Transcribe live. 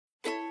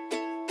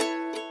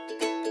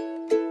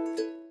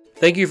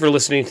Thank you for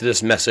listening to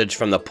this message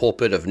from the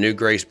pulpit of New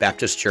Grace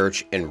Baptist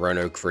Church in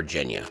Roanoke,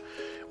 Virginia.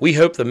 We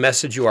hope the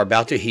message you are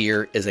about to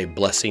hear is a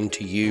blessing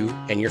to you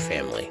and your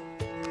family.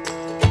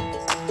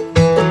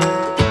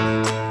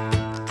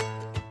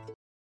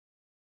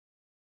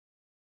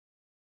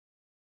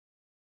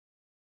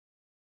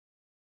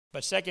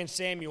 But 2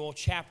 Samuel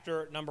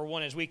chapter number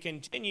 1, as we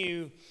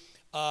continue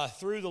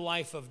through the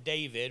life of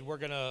David, we're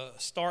going to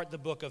start the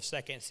book of 2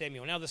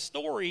 Samuel. Now, the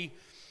story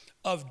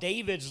of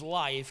David's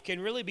life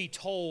can really be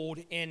told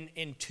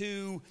in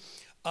two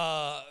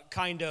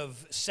kind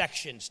of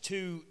sections,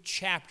 two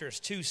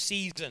chapters, two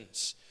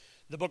seasons.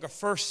 The book of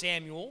 1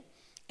 Samuel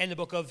and the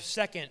book of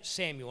 2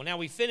 Samuel. Now,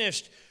 we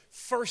finished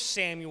 1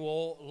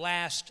 Samuel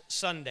last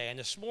Sunday, and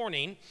this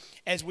morning,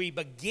 as we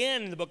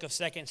begin the book of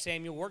 2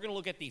 Samuel, we're going to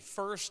look at the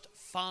first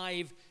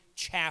 5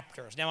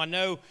 chapters. Now, I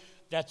know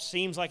that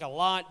seems like a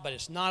lot, but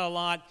it's not a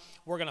lot.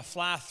 We're going to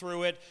fly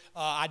through it.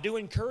 I do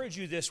encourage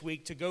you this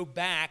week to go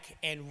back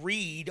and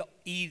read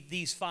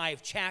these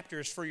 5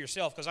 chapters for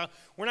yourself, because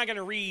we're not going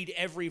to read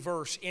every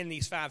verse in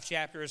these 5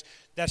 chapters.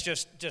 That's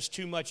just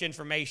too much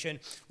information.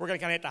 We're going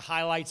to kind of hit the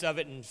highlights of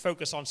it and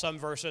focus on some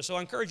verses. So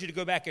I encourage you to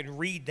go back and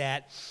read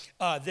that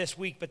this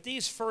week. But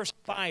these first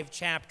 5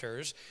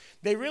 chapters,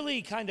 they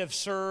really kind of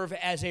serve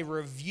as a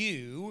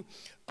review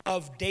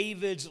of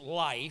David's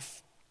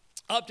life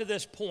up to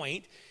this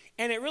point.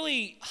 And it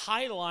really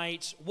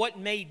highlights what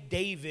made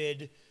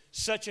David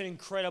such an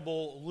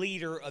incredible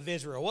leader of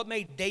Israel. What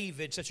made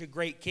David such a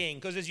great king?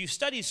 Because as you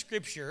study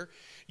Scripture,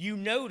 you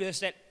notice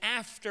that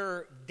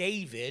after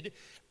David,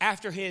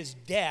 after his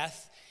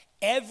death,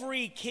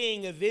 every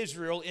king of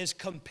Israel is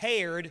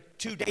compared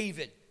to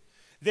David.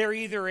 They're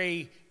either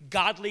a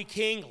godly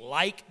king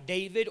like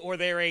David, or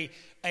they're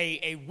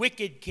a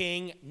wicked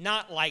king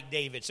not like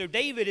David. So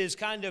David is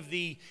kind of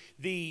the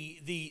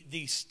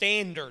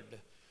standard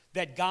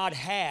that God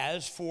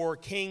has for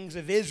kings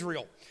of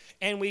Israel.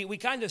 And we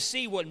kind of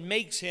see what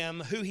makes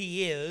him who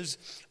he is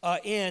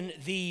in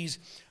these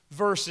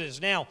verses.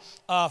 Now,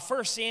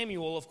 1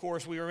 Samuel, of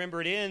course, we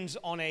remember it ends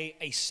on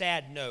a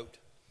sad note.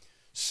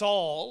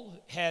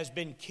 Saul has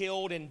been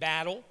killed in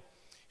battle.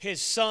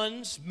 His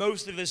sons,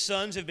 most of his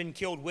sons have been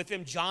killed with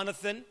him.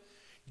 Jonathan,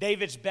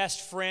 David's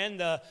best friend,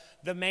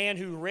 the man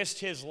who risked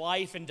his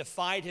life and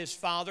defied his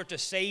father to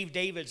save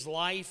David's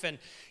life and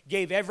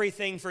gave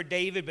everything for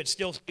David, but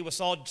still stayed with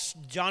Saul.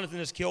 Jonathan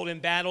is killed in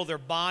battle. Their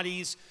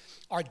bodies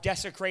are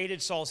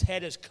desecrated. Saul's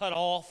head is cut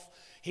off.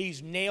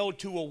 He's nailed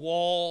to a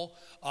wall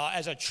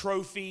as a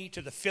trophy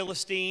to the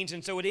Philistines.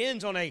 And so it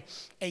ends on a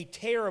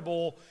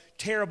terrible,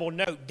 terrible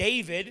note.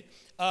 David,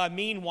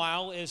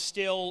 meanwhile, is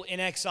still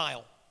in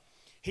exile.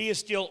 He is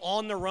still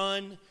on the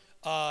run.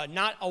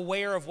 Not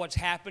aware of what's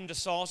happened to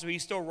Saul, so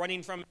he's still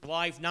running from his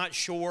life, not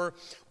sure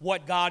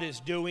what God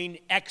is doing,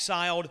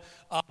 exiled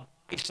by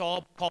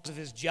Saul because of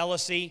his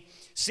jealousy.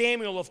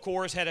 Samuel, of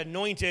course, had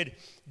anointed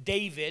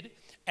David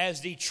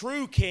as the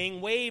true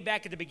king way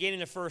back at the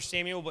beginning of 1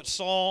 Samuel, but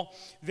Saul,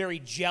 very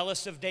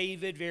jealous of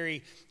David,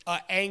 very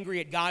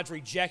angry at God's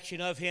rejection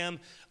of him,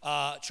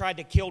 tried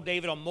to kill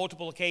David on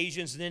multiple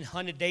occasions and then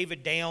hunted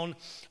David down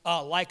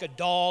like a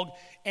dog.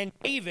 And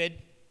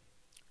David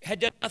had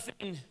done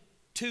nothing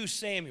to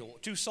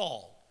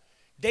Saul.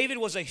 David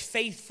was a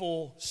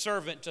faithful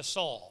servant to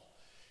Saul.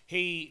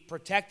 He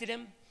protected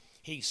him.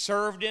 He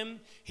served him.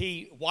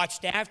 He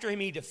watched after him.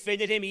 He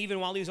defended him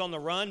even while he was on the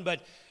run.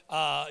 But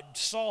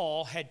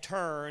Saul had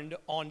turned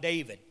on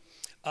David.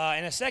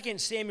 And as 2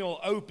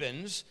 Samuel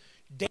opens,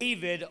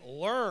 David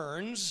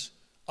learns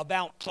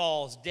about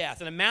Saul's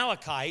death. An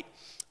Amalekite,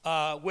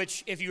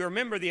 which, if you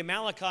remember, the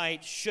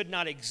Amalekites should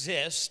not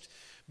exist,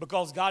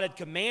 because God had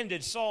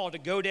commanded Saul to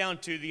go down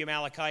to the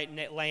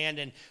Amalekite land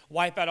and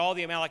wipe out all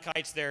the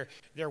Amalekites, their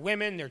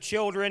women, their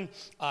children,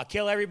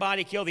 kill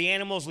everybody, kill the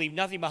animals, leave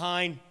nothing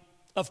behind.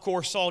 Of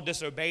course, Saul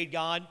disobeyed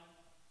God,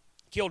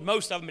 killed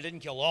most of them, but didn't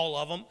kill all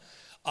of them,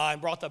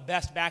 and brought the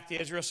best back to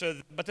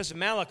Israel. But this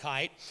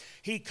Amalekite,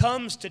 he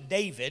comes to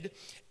David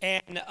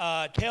and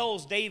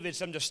tells David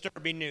some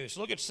disturbing news.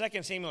 So look at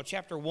 2 Samuel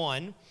chapter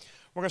 1.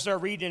 We're going to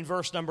start reading in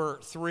verse number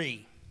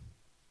 3.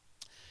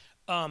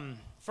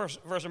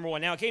 Verse number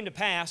 1. Now it came to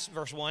pass,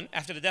 verse 1,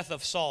 after the death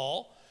of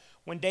Saul,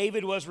 when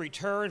David was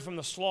returned from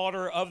the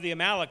slaughter of the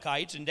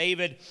Amalekites, and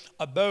David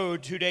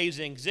abode 2 days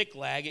in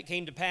Ziklag, it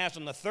came to pass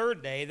on the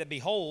 3rd day that,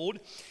 behold,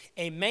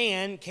 a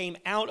man came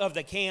out of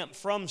the camp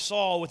from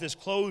Saul with his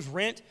clothes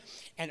rent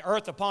and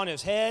earth upon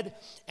his head.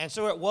 And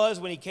so it was,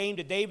 when he came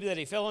to David, that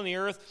he fell on the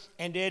earth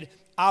and did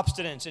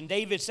obstinance. And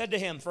David said to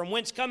him, From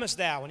whence comest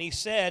thou? And he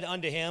said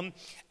unto him,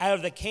 Out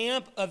of the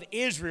camp of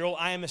Israel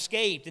I am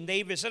escaped. And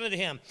David said unto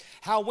him,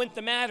 How went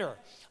the matter?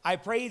 I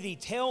pray thee,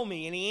 tell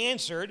me. And he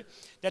answered,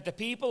 That the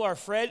people are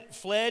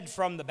fled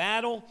from the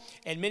battle,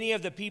 and many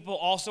of the people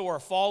also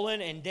are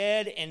fallen and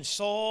dead, and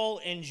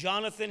Saul and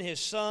Jonathan his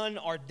son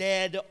are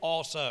dead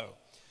also.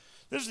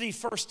 This is the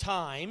first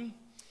time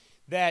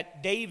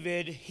that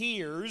David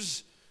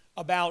hears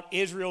about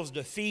Israel's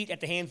defeat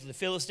at the hands of the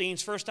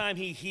Philistines. First time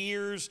he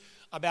hears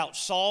about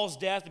Saul's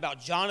death, about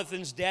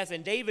Jonathan's death,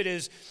 and David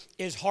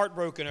is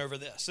heartbroken over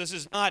this. This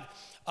is not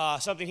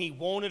something he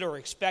wanted or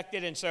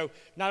expected, and so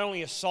not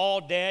only is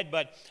Saul dead,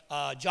 but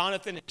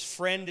Jonathan, his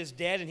friend, is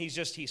dead, and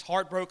he's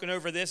heartbroken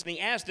over this, and he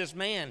asked this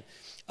man,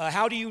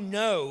 how do you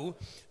know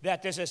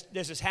that this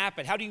has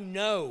happened? How do you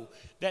know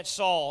that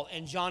Saul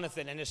and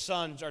Jonathan and his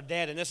sons are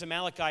dead? And this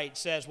Amalekite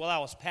says, well, I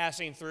was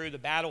passing through the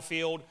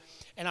battlefield,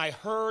 and I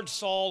heard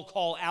Saul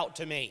call out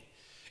to me.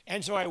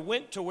 And so I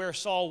went to where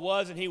Saul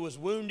was, and he was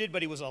wounded,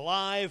 but he was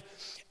alive.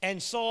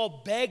 And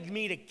Saul begged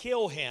me to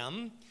kill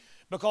him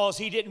because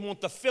he didn't want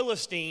the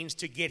Philistines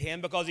to get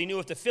him, because he knew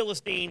if the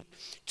Philistines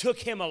took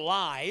him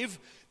alive,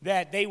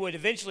 that they would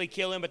eventually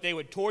kill him, but they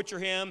would torture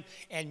him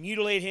and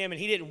mutilate him, and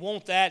he didn't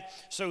want that.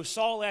 So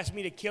Saul asked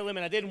me to kill him,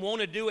 and I didn't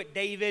want to do it,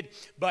 David,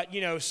 but,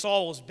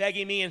 Saul was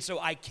begging me, and so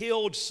I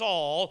killed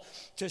Saul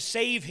to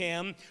save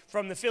him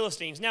from the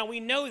Philistines. Now, we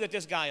know that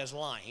this guy is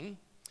lying,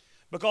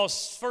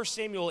 because 1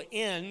 Samuel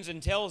ends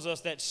and tells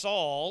us that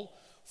Saul,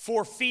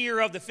 for fear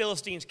of the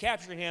Philistines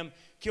capturing him,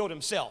 killed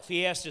himself.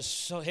 He asked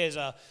his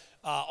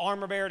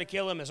armor bearer to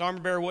kill him. His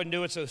armor bearer wouldn't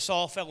do it, so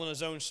Saul fell on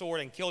his own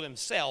sword and killed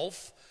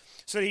himself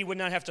so that he would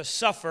not have to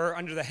suffer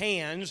under the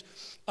hands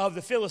of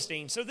the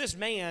Philistines. So this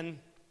man,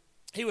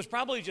 he was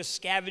probably just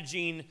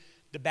scavenging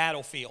the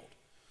battlefield.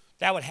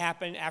 That would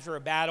happen after a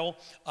battle.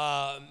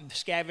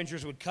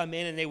 Scavengers would come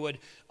in and they would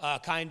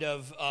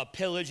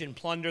pillage and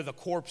plunder the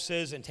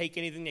corpses and take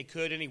anything they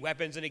could, any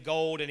weapons, any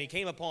gold. And he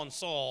came upon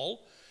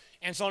Saul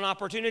and saw an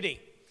opportunity.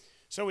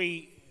 So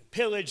he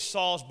pillaged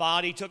Saul's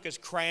body, took his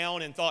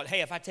crown, and thought,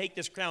 hey, if I take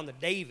this crown to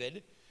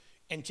David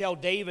and tell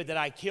David that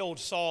I killed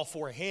Saul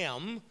for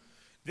him,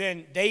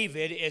 then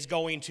David is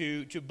going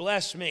to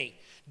bless me.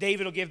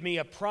 David will give me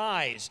a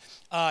prize.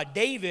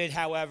 David,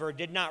 however,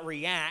 did not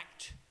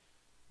react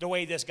the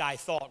way this guy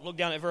thought. Look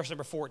down at verse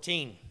number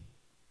 14.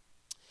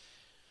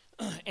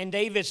 And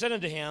David said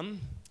unto him,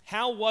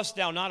 how wast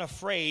thou not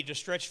afraid to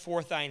stretch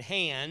forth thine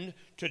hand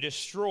to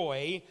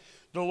destroy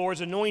the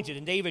Lord's anointed?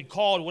 And David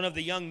called one of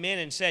the young men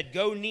and said,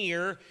 go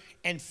near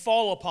and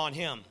fall upon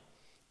him.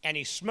 And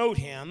he smote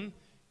him,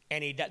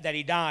 and that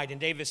he died.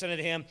 And David said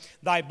unto him,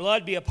 thy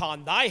blood be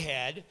upon thy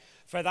head,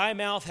 for thy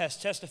mouth has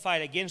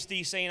testified against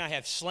thee, saying, I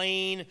have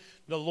slain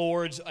the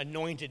Lord's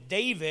anointed.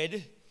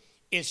 David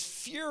is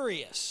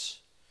furious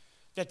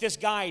that this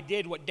guy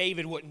did what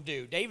David wouldn't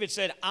do. David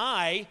said,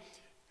 I,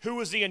 who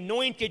was the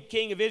anointed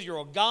king of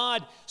Israel,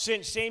 God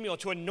sent Samuel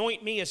to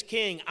anoint me as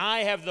king. I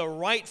have the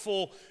right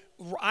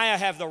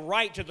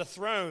to the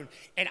throne,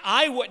 and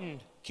I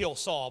wouldn't kill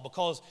Saul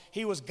because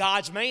he was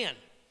God's man.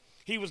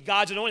 He was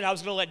God's anointed. I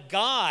was going to let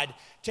God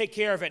take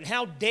care of it. And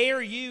how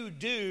dare you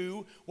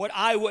do what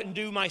I wouldn't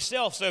do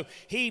myself? So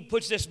he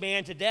puts this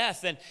man to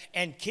death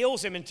and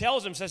kills him and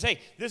tells him, says,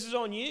 hey, this is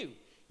on you.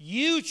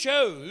 You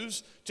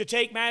chose to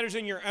take matters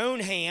in your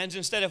own hands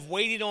instead of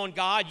waiting on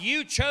God.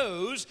 You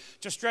chose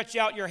to stretch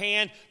out your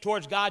hand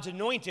towards God's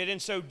anointed. And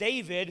so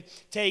David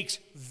takes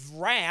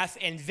wrath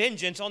and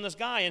vengeance on this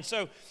guy. And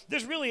so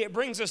it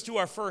brings us to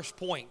our first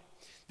point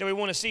that we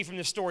want to see from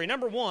this story.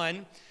 Number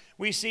one,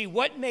 we see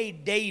what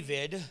made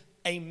David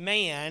a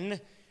man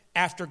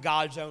after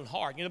God's own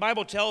heart. The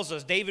Bible tells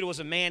us David was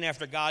a man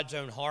after God's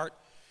own heart.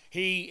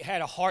 He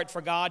had a heart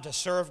for God, to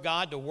serve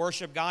God, to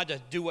worship God, to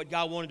do what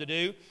God wanted to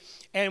do.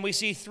 And we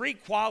see three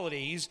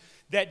qualities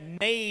that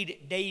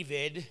made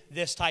David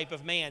this type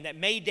of man, that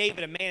made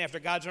David a man after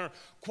God's own heart.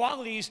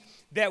 Qualities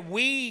that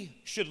we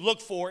should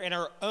look for in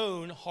our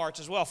own hearts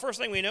as well. First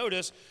thing we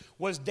notice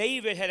was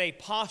David had a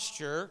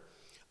posture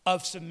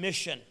of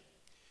submission.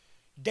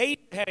 David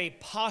had a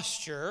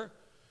posture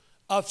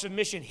of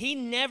submission. He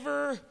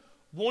never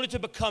wanted to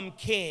become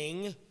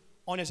king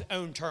on his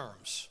own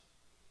terms.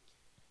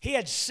 He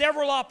had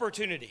several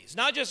opportunities.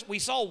 Not just, we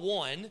saw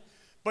one,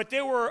 but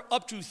there were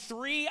up to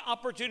 3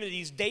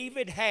 opportunities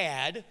David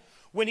had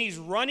when he's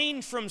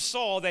running from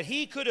Saul that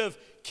he could have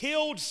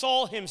killed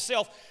Saul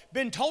himself,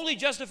 been totally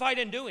justified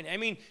in doing it. I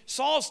mean,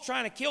 Saul's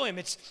trying to kill him.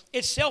 It's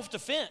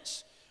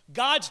self-defense.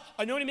 God's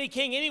anointed me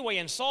king anyway,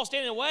 and Saul's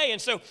standing in the way, and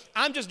so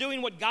I'm just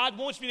doing what God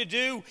wants me to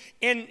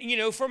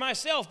do for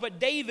myself. But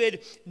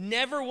David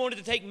never wanted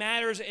to take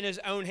matters in his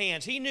own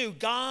hands. He knew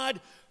God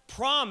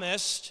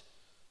promised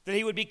that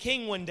he would be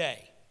king one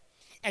day.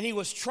 And he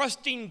was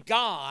trusting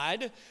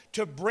God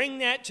to bring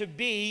that to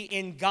be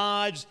in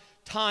God's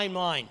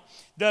timeline.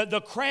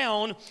 The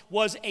crown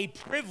was a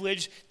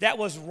privilege that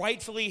was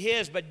rightfully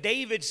his. But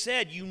David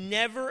said, you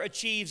never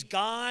achieve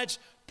God's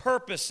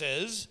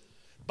purposes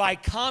by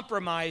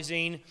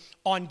compromising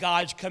on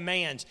God's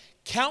commands.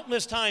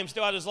 Countless times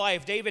throughout his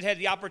life, David had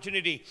the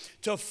opportunity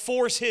to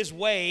force his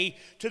way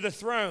to the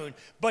throne.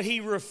 But he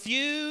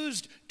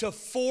refused to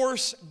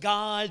force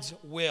God's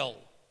will.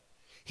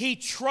 He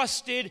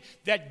trusted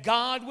that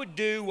God would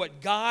do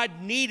what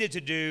God needed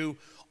to do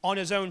on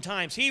his own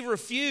times. He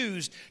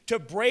refused to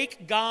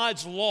break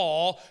God's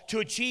law to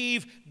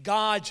achieve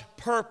God's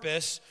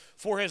purpose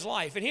for his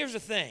life. And here's the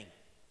thing.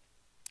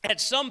 At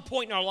some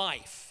point in our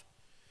life,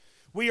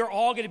 we are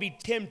all going to be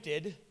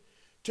tempted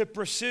to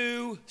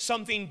pursue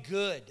something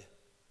good.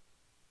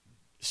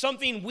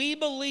 something we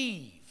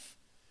believe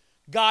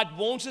God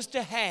wants us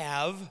to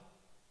have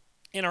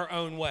in our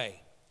own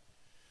way.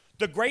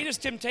 The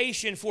greatest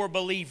temptation for a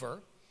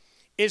believer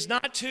is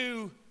not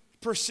to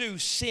pursue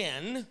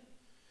sin,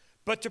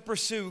 but to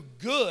pursue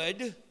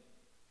good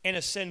in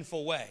a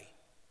sinful way.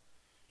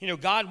 You know,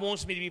 God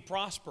wants me to be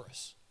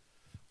prosperous.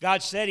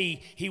 God said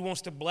He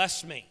wants to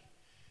bless me.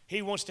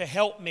 He wants to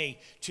help me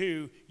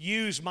to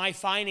use my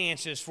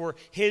finances for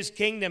His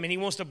kingdom, and He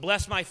wants to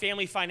bless my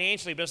family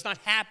financially, but it's not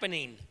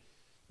happening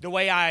the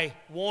way I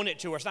want it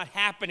to, or it's not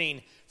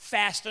happening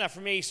fast enough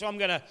for me, so I'm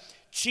going to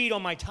cheat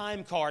on my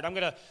time card. I'm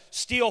going to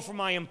steal from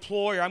my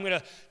employer. I'm going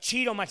to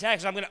cheat on my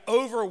taxes. I'm going to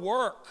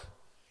overwork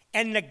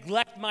and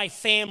neglect my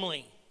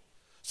family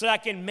so that I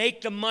can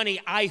make the money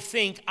I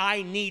think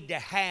I need to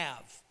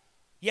have.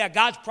 Yeah,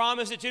 God's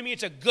promised it to me.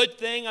 It's a good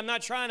thing. I'm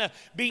not trying to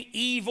be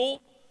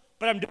evil,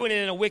 but I'm doing it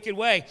in a wicked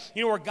way.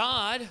 You know, where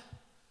God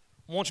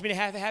wants me to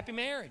have a happy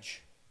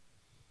marriage.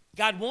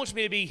 God wants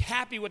me to be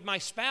happy with my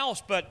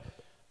spouse, but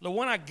the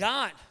one I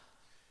got,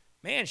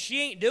 man,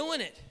 she ain't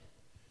doing it,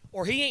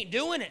 or he ain't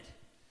doing it.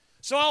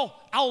 So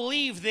I'll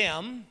leave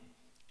them,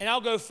 and I'll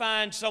go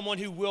find someone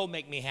who will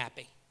make me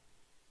happy.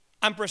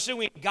 I'm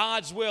pursuing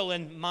God's will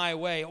in my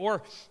way.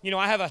 Or, you know,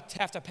 I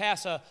have to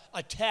pass a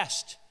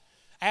test.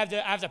 I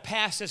have to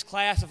pass this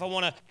class if I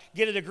want to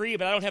get a degree,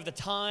 but I don't have the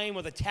time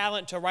or the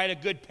talent to write a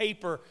good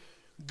paper.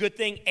 Good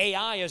thing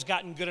AI has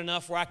gotten good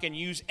enough where I can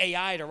use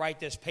AI to write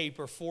this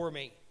paper for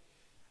me.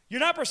 You're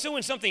not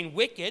pursuing something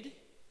wicked.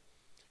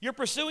 You're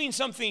pursuing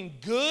something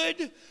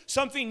good,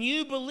 something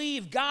you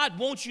believe God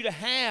wants you to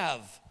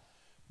have,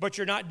 but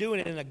you're not doing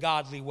it in a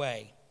godly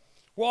way.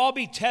 We'll all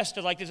be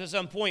tested like this at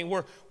some point.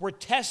 We're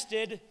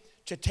tested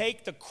to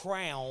take the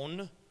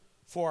crown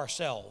for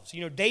ourselves.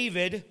 You know,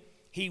 David,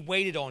 he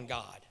waited on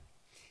God.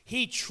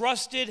 He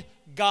trusted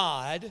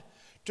God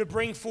to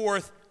bring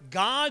forth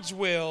God's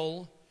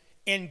will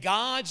in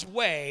God's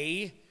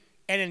way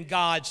and in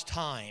God's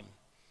time.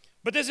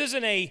 But this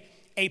isn't a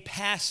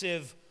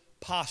passive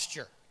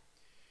posture.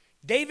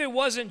 David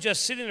wasn't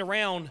just sitting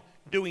around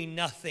doing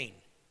nothing.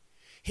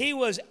 He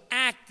was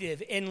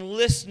active in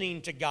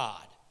listening to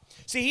God.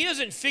 See, he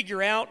doesn't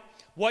figure out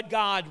what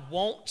God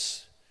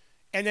wants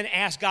and then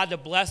ask God to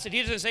bless it.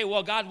 He doesn't say,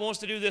 well, God wants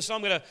to do this, so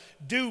I'm going to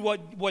do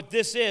what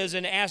this is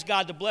and ask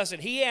God to bless it.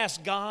 He asks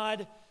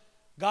God,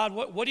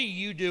 what are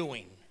you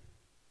doing?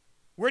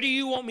 Where do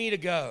you want me to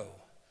go?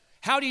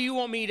 How do you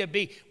want me to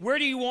be? Where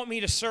do you want me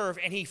to serve?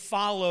 And he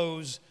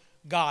follows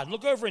God.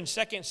 Look over in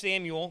 2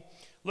 Samuel.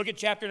 Look at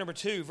chapter number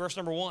 2, verse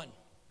number 1.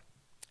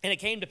 And it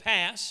came to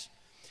pass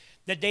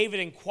that David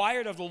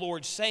inquired of the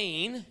Lord,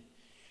 saying,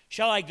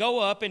 shall I go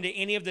up into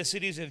any of the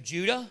cities of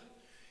Judah?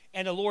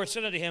 And the Lord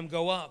said unto him,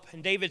 go up.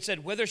 And David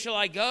said, whither shall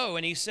I go?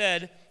 And he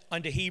said,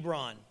 unto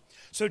Hebron.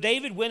 So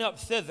David went up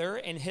thither,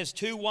 and his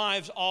 2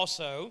 wives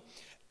also,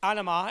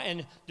 Anamah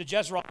and the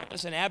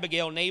Jezreelitess, and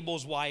Abigail,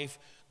 Nabal's wife,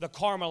 the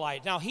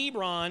Carmelite. Now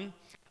Hebron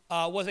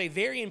was a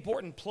very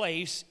important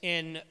place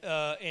in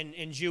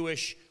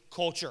Jewish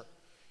culture.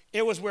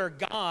 It was where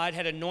God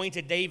had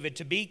anointed David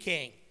to be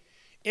king.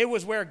 It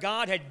was where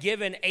God had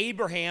given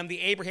Abraham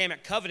the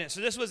Abrahamic covenant. So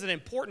this was an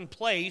important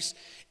place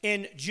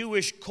in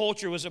Jewish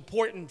culture. It was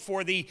important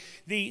for the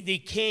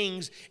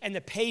kings and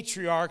the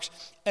patriarchs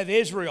of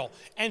Israel.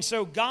 And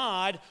so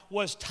God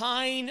was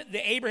tying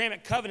the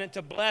Abrahamic covenant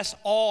to bless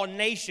all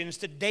nations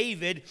to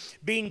David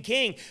being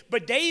king.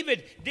 But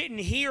David didn't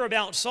hear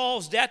about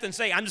Saul's death and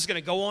say, I'm just going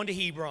to go on to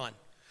Hebron.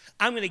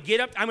 I'm going to get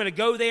up, I'm going to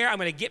go there, I'm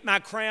going to get my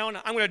crown,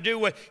 I'm going to do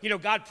what,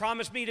 God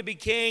promised me to be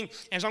king,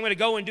 and so I'm going to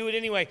go and do it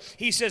anyway.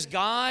 He says,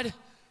 God,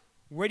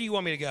 where do you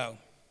want me to go?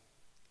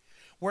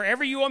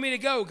 Wherever you want me to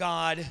go,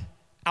 God,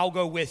 I'll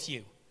go with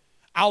you.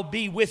 I'll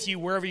be with you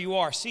wherever you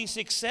are. See,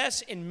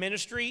 success in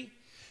ministry,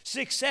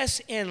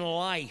 success in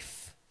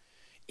life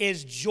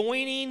is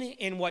joining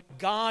in what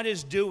God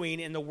is doing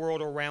in the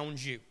world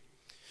around you.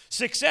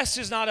 Success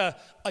is not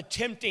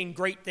attempting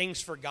great things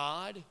for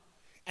God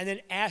and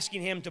then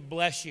asking him to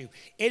bless you.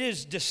 It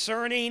is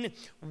discerning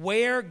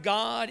where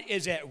God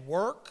is at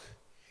work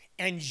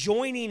and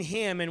joining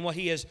him in what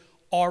he is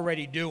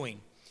already doing.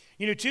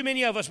 Too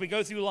many of us, we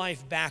go through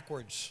life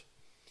backwards.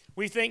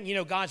 We think,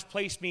 God's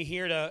placed me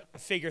here to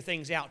figure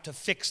things out, to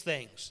fix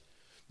things.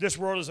 This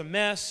world is a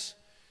mess.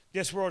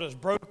 This world is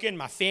broken.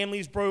 My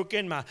family's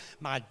broken.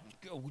 My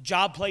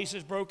job place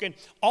is broken.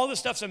 All this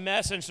stuff's a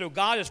mess, and so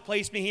God has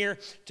placed me here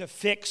to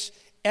fix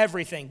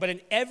everything. But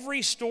in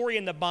every story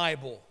in the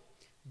Bible,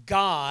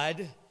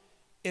 God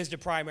is the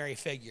primary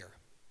figure.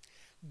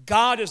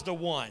 God is the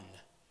one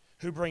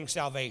who brings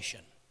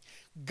salvation.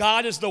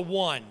 God is the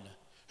one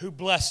who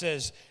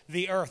blesses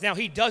the earth. Now,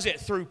 he does it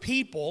through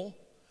people,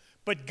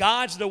 but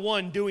God's the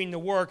one doing the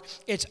work.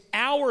 It's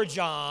our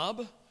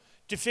job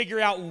to figure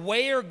out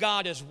where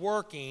God is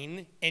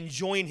working and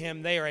join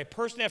him there. A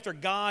person after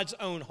God's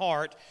own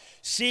heart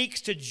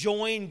seeks to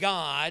join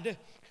God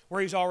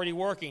where he's already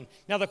working.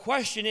 Now, the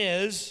question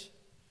is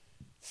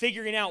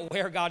figuring out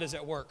where God is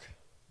at work.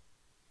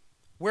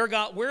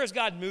 Where is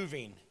God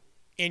moving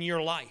in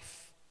your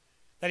life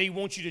that he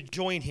wants you to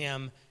join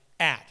him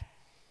at?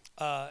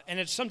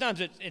 and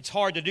sometimes it's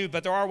hard to do,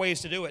 but there are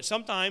ways to do it.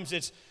 Sometimes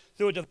it's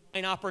through a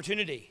divine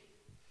opportunity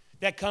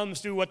that comes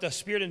through what the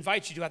Spirit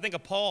invites you to. I think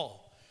of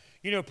Paul.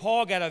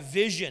 Paul got a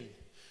vision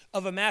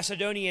of a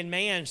Macedonian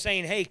man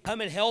saying, hey, come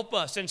and help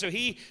us. And so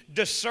he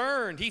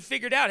discerned, he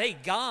figured out, hey,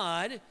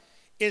 God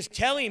is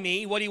telling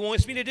me what he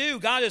wants me to do.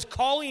 God is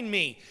calling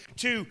me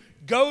to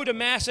go to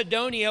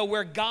Macedonia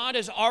where God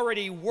is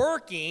already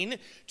working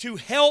to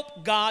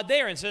help God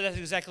there. And so that's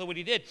exactly what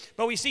he did.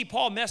 But we see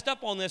Paul messed up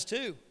on this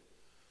too.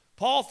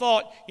 Paul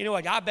thought,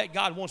 I bet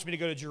God wants me to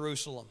go to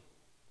Jerusalem.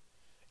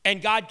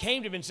 And God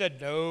came to him and said,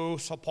 no,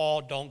 so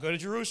Paul, don't go to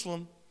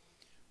Jerusalem.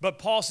 But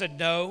Paul said,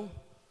 no,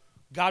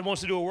 God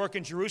wants to do a work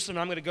in Jerusalem.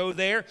 I'm going to go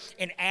there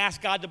and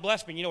ask God to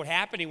bless me. You know what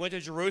happened? He went to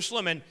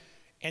Jerusalem and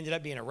ended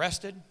up being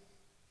arrested.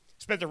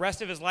 Spent the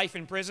rest of his life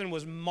in prison,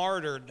 was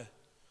martyred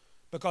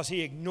because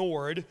he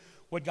ignored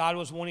what God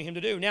was wanting him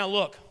to do. Now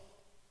look,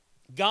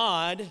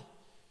 God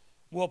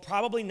will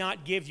probably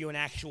not give you an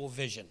actual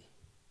vision.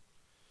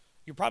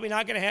 You're probably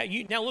not going to have,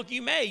 now look,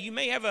 you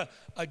may have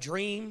a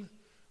dream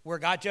where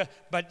God,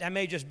 but that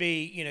may just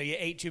be, you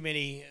ate too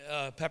many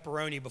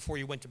pepperoni before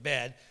you went to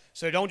bed.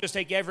 So don't just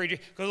take every,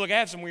 because look, I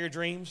have some weird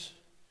dreams.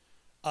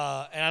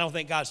 And I don't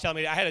think God's telling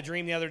me. I had a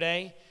dream the other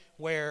day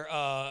where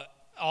all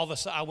of a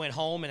sudden I went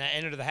home and I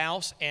entered the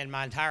house and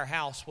my entire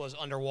house was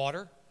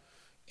underwater.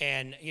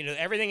 And,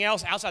 everything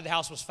else outside the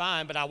house was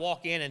fine, but I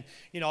walk in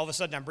and, all of a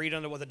sudden I'm breathing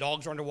underwater, the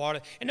dogs are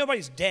underwater, and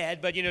nobody's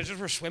dead, but, just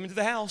we're swimming to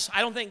the house. I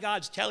don't think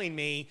God's telling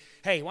me,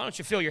 hey, why don't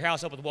you fill your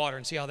house up with water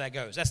and see how that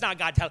goes? That's not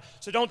God telling.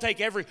 So don't take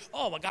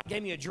well, God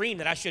gave me a dream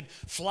that I should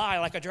fly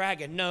like a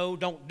dragon. No,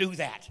 don't do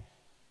that.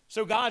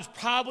 So God's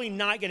probably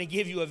not going to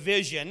give you a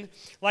vision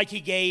like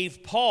he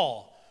gave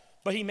Paul,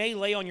 but he may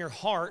lay on your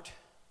heart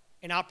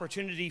an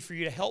opportunity for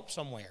you to help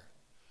somewhere.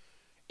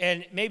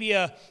 And maybe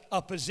a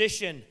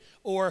position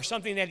or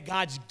something that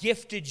God's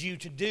gifted you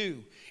to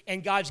do.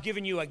 And God's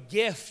given you a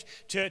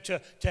gift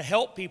to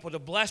help people, to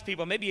bless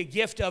people. Maybe a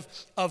gift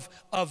of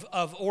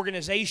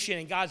organization.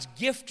 And God's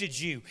gifted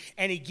you.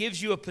 And he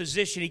gives you a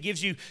position. He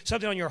gives you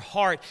something on your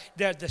heart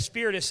that the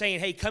Spirit is saying,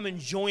 hey, come and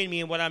join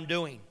me in what I'm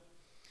doing.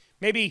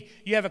 Maybe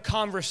you have a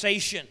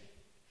conversation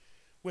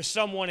with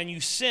someone and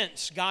you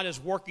sense God is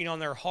working on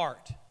their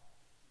heart.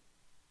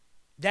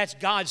 That's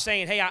God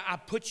saying, hey, I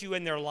put you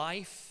in their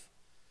life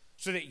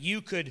so that you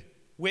could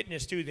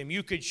witness to them.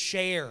 You could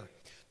share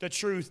the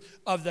truth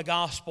of the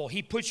gospel.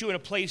 He put you in a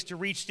place to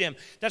reach them.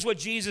 That's what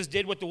Jesus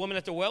did with the woman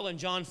at the well in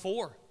John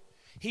 4.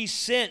 He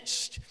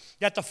sensed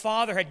that the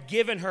Father had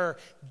given her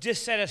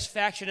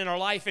dissatisfaction in her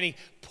life, and he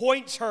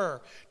points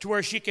her to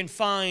where she can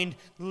find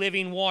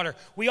living water.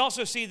 We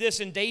also see this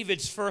in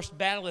David's first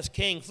battle as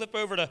king. Flip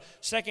over to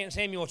 2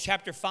 Samuel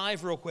chapter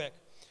 5 real quick.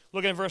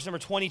 Look at verse number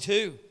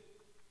 22.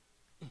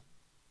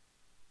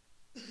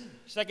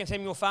 2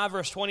 Samuel 5,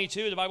 verse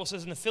 22, the Bible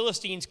says, and the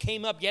Philistines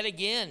came up yet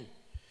again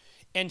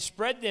and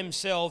spread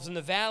themselves in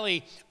the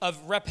valley of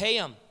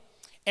Rephaim.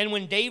 And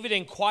when David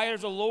inquired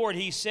of the Lord,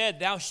 he said,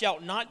 thou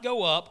shalt not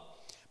go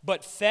up,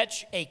 but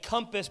fetch a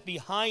compass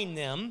behind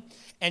them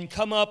and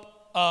come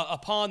up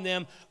upon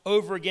them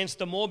over against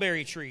the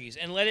mulberry trees.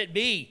 And let it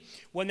be,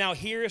 when thou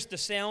hearest the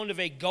sound of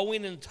a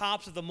going in the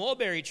tops of the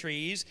mulberry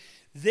trees,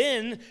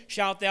 then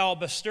shalt thou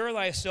bestir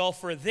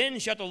thyself, for then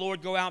shall the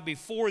Lord go out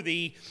before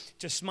thee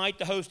to smite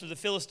the host of the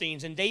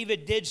Philistines. And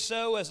David did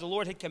so as the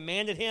Lord had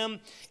commanded him,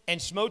 and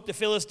smote the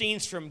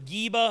Philistines from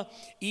Geba,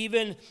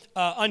 even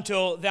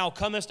until thou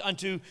comest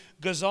unto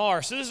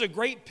Gazar. So this is a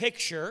great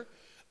picture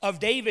of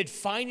David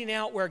finding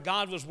out where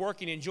God was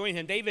working and joining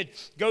him. David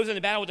goes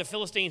into battle with the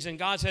Philistines, and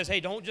God says,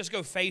 hey, don't just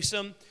go face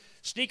them.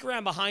 Sneak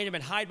around behind them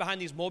and hide behind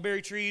these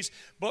mulberry trees,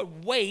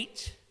 but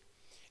wait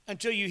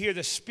until you hear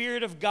the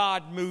Spirit of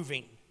God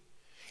moving.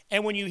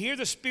 And when you hear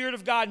the Spirit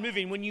of God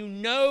moving, when you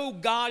know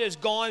God has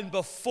gone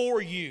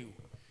before you,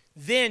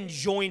 then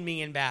join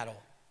me in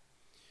battle.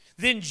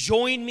 Then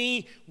join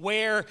me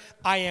where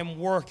I am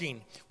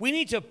working. We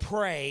need to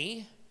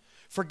pray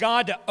for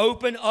God to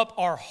open up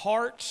our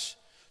hearts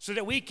so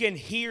that we can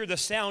hear the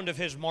sound of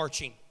his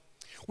marching.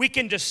 We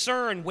can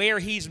discern where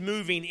he's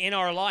moving in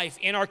our life,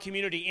 in our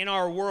community, in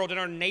our world, in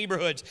our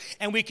neighborhoods,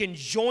 and we can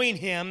join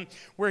him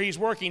where he's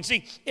working.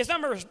 See, it's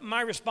not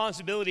my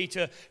responsibility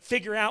to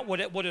figure out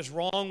what is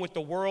wrong with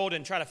the world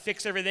and try to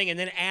fix everything and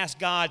then ask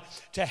God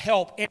to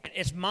help.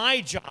 It's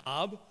my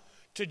job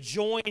to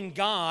join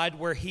God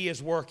where he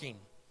is working.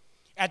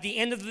 At the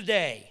end of the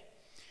day,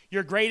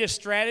 your greatest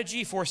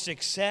strategy for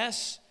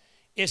success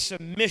is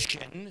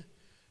submission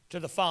to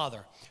the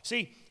Father.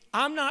 See,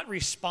 I'm not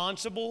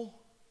responsible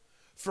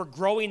for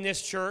growing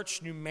this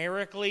church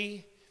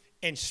numerically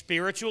and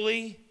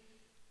spiritually.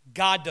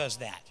 God does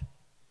that.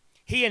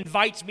 He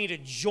invites me to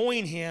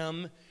join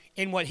him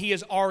in what he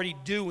is already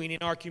doing in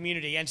our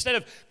community. Instead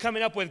of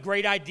coming up with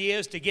great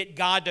ideas to get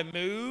God to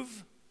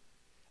move,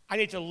 I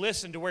need to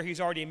listen to where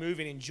he's already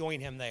moving and join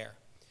him there.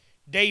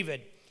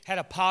 David had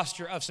a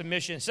posture of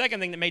submission. The second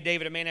thing that made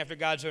David a man after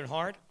God's own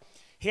heart,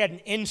 he had an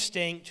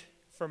instinct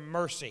for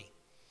mercy.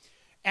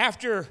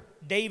 After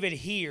David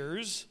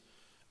hears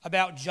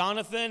about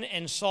Jonathan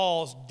and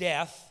Saul's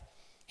death,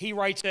 he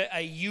writes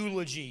a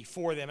eulogy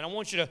for them. And I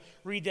want you to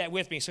read that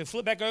with me. So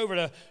flip back over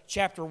to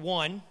chapter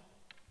 1.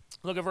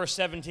 Look at verse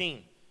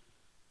 17.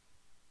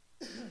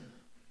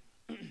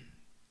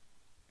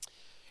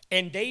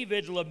 And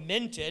David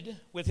lamented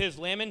with his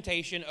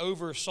lamentation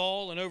over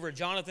Saul and over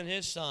Jonathan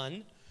his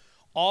son.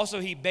 Also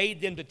he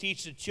bade them to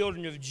teach the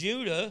children of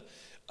Judah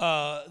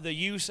the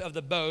use of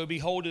the bow.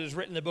 Behold, it is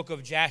written in the book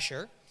of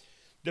Jasher.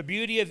 The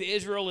beauty of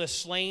Israel is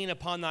slain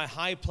upon thy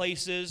high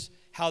places,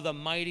 how the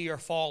mighty are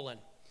fallen.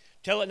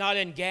 Tell it not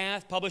in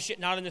Gath, publish it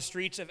not in the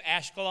streets of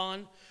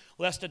Ashkelon,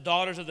 lest the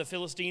daughters of the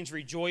Philistines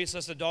rejoice,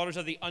 lest the daughters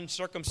of the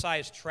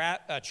uncircumcised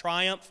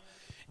triumph.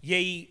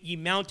 Yea, ye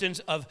mountains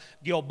of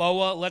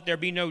Gilboa, let there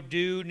be no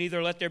dew,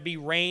 neither let there be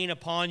rain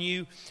upon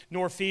you,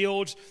 nor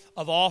fields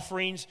of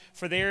offerings.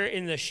 For there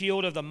in the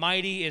shield of the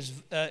mighty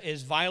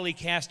is vilely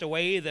cast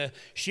away, the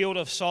shield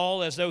of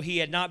Saul, as though he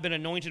had not been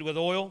anointed with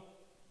oil.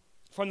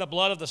 From the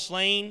blood of the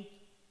slain,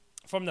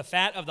 from the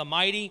fat of the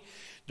mighty,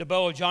 the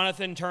bow of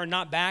Jonathan turned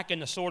not back,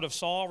 and the sword of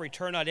Saul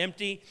returned not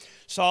empty.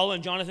 Saul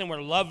and Jonathan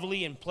were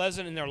lovely and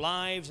pleasant in their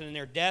lives and in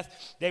their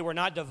death. They were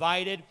not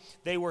divided.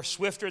 They were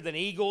swifter than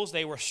eagles.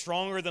 They were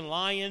stronger than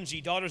lions.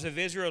 Ye daughters of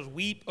Israel,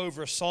 weep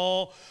over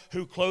Saul,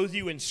 who clothed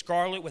you in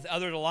scarlet with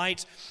other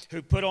delights,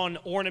 who put on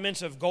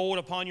ornaments of gold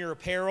upon your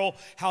apparel.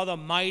 How the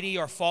mighty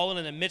are fallen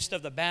in the midst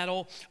of the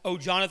battle. O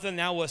Jonathan,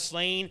 thou wast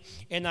slain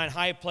in thine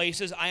high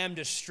places. I am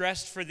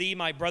distressed for thee,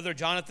 my brother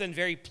Jonathan.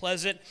 Very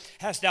pleasant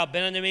hast thou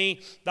been unto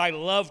me. Thy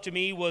love to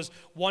me was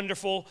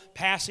wonderful,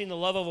 passing the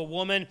love of a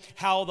woman.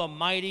 How the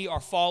mighty are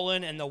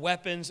fallen, and the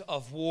weapons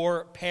of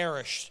war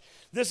perished.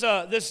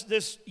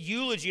 This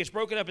eulogy is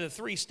broken up into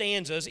 3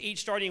 stanzas, each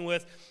starting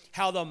with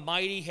how the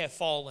mighty have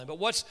fallen. But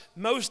what's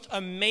most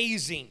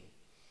amazing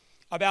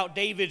about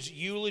David's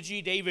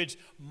eulogy, David's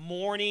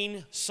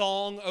mourning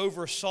song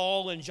over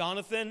Saul and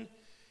Jonathan,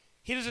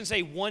 he doesn't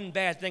say one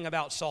bad thing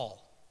about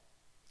Saul.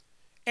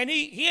 And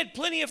he had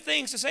plenty of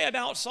things to say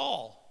about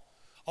Saul.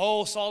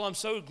 Oh, Saul, I'm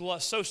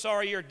so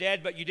sorry you're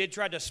dead, but you did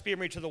try to spear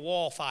me to the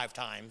wall 5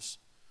 times.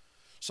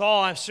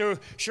 Saul, I'm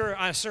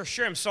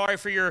sorry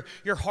for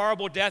your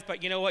horrible death,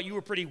 but you know what? You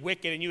were pretty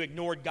wicked, and you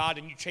ignored God,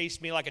 and you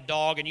chased me like a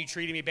dog, and you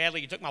treated me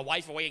badly. You took my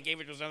wife away and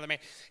gave it to another man.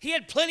 He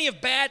had plenty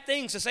of bad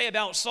things to say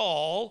about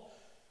Saul,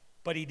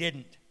 but he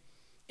didn't.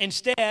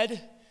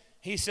 Instead,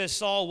 he says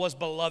Saul was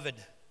beloved.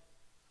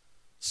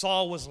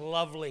 Saul was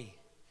lovely.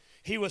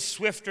 He was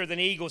swifter than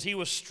eagles. He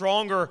was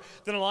stronger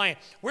than a lion.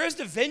 Where's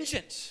the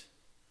vengeance?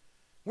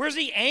 Where's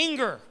the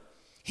anger?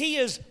 He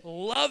is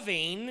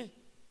loving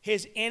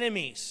his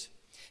enemies.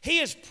 He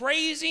is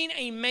praising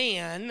a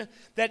man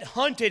that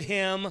hunted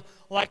him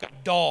like a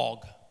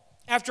dog.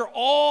 After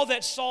all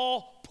that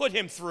Saul put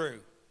him through,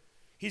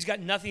 he's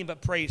got nothing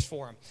but praise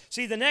for him.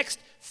 See, the next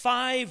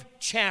 5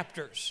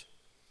 chapters,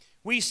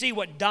 we see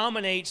what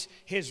dominates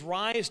his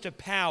rise to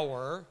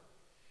power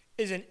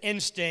is an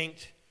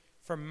instinct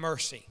for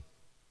mercy.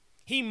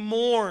 He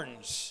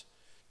mourns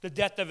the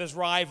death of his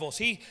rivals.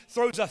 He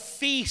throws a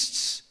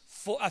feast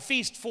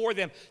for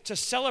them to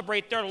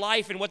celebrate their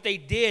life and what they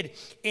did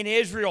in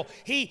Israel.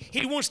 He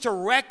wants to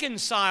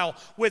reconcile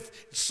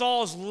with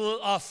Saul's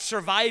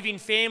surviving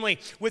family,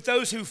 with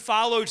those who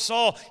followed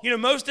Saul. You know,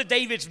 most of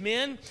David's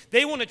men,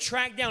 they want to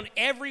track down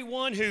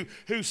everyone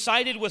who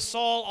sided with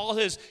Saul, all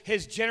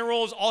his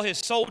generals, all his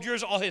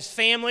soldiers, all his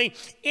family,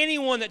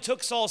 anyone that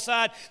took Saul's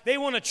side. They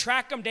want to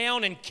track them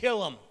down and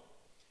kill them.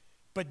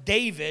 But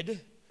David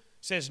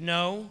says,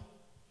 no,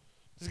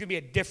 this is going to be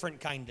a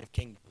different kind of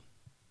kingdom.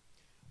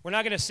 We're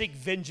not going to seek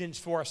vengeance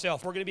for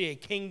ourselves. We're going to be a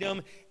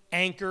kingdom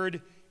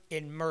anchored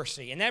in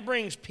mercy. And that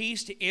brings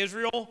peace to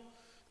Israel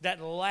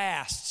that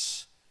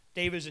lasts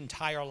David's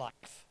entire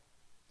life.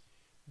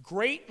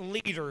 Great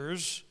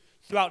leaders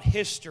throughout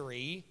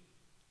history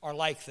are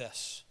like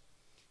this.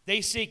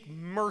 They seek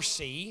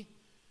mercy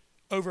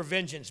over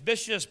vengeance.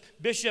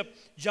 Bishop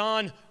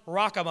John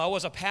Rakama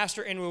was a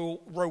pastor in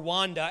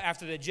Rwanda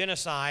after the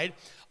genocide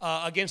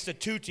against the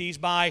Tutsis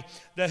by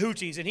the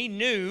Hutus. And he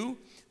knew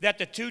that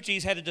the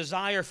Tutsis had a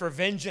desire for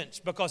vengeance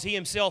because he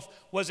himself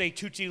was a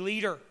Tutsi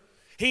leader.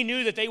 He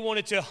knew that they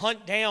wanted to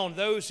hunt down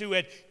those who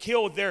had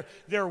killed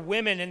their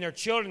women and their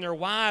children, their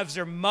wives,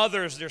 their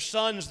mothers, their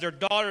sons, their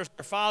daughters,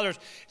 their fathers.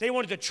 They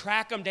wanted to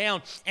track them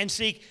down and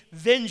seek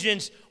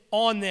vengeance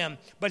on them.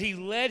 But he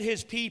led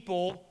his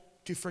people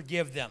to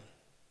forgive them.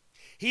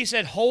 He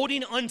said,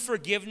 holding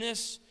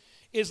unforgiveness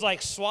is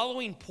like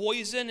swallowing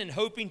poison and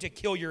hoping to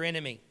kill your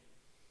enemy.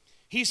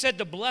 He said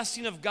the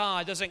blessing of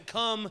God doesn't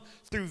come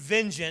through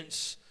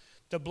vengeance.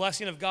 The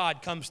blessing of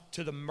God comes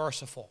to the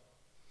merciful.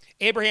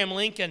 Abraham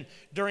Lincoln,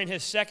 during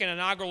his second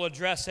inaugural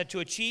address, said,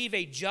 to achieve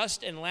a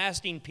just and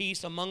lasting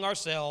peace among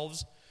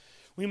ourselves,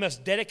 we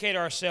must dedicate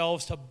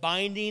ourselves to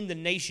binding the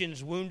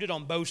nations wounded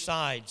on both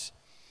sides.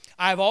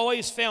 I've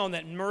always found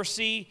that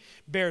mercy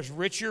bears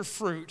richer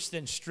fruits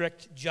than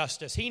strict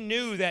justice. He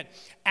knew that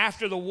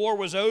after the war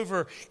was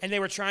over and they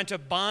were trying to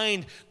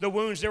bind the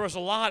wounds, there was a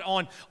lot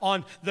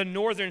on the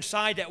northern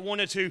side that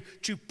wanted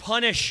to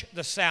punish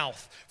the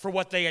South for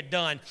what they had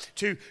done,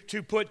 to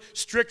put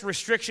strict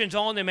restrictions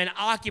on them and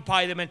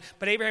occupy them.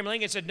 But Abraham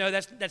Lincoln said, no,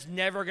 that's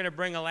never going to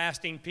bring a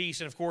lasting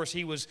peace. And of course,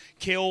 he was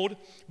killed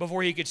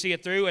before he could see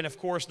it through. And of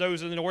course,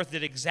 those in the North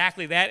did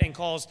exactly that and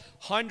caused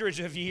hundreds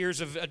of years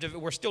of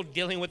we're still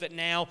dealing with it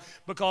now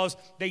because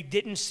they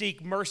didn't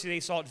seek mercy, they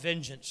sought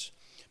vengeance.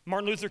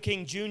 Martin Luther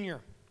King Jr.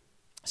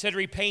 said,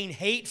 repaying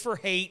hate for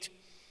hate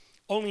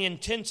only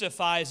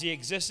intensifies the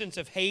existence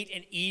of hate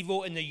and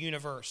evil in the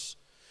universe.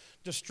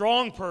 The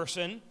strong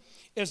person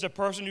is the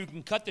person who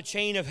can cut the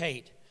chain of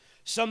hate.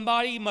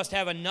 Somebody must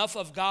have enough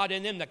of God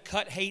in them to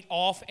cut hate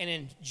off and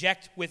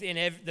inject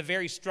within the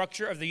very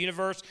structure of the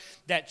universe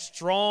that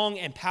strong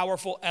and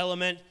powerful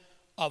element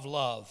of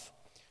love.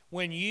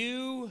 When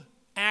you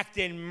act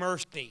in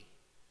mercy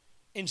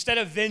instead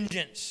of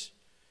vengeance,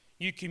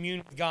 you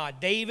commune with God.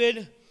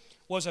 David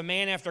was a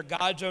man after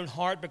God's own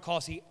heart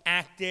because he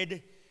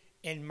acted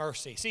in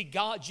mercy. See,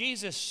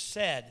 Jesus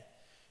said,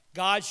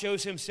 God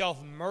shows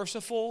himself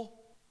merciful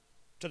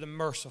to the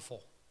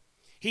merciful.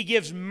 He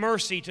gives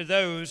mercy to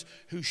those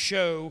who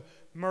show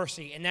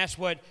mercy, and that's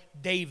what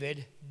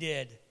David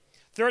did.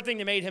 Third thing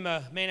that made him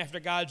a man after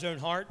God's own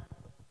heart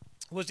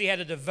was he had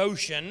a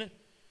devotion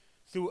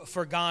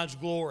for God's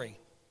glory.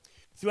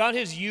 Throughout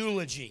his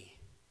eulogy,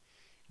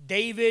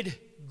 David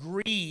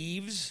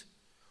grieves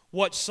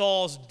what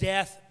Saul's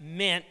death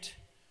meant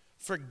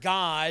for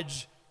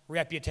God's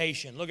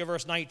reputation. Look at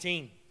verse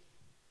 19.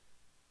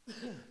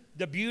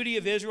 The beauty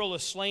of Israel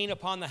is slain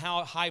upon the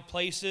high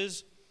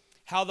places,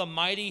 how the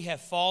mighty have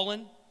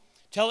fallen.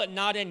 Tell it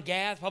not in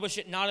Gath, publish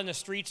it not in the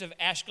streets of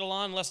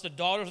Ashkelon, lest the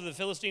daughters of the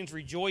Philistines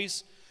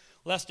rejoice,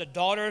 lest the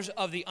daughters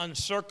of the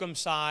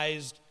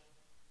uncircumcised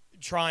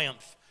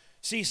triumph.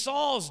 See,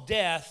 Saul's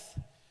death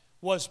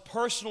was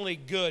personally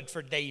good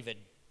for David.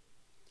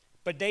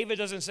 But David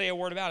doesn't say a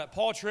word about it.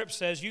 Paul Tripp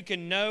says you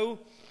can know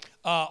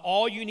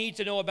all you need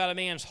to know about a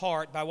man's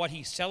heart by what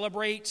he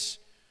celebrates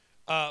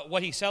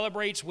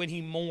when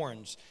he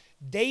mourns.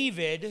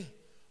 David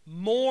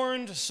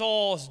mourned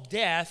Saul's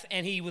death,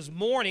 and he was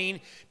mourning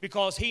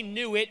because he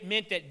knew it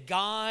meant that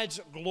God's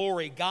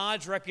glory,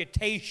 God's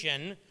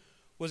reputation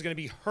was going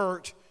to be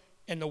hurt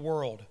in the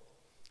world.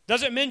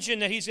 Doesn't mention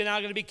that he's not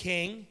going to be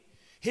king.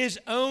 His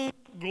own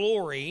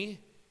glory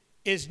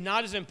is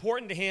not as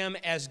important to him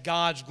as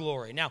God's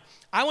glory. Now,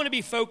 I want to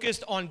be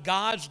focused on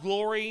God's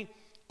glory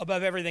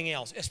above everything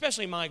else,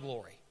 especially my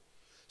glory,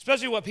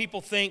 especially what people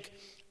think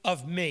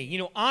of me. You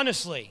know,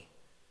 honestly,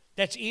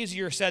 that's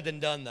easier said than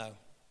done, though.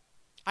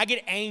 I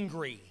get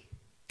angry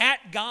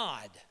at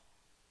God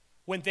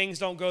when things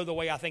don't go the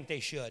way I think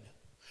they should,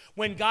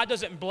 when God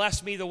doesn't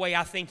bless me the way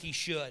I think he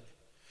should.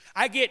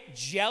 I get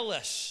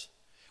jealous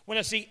when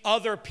I see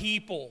other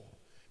people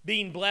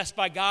being blessed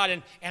by God,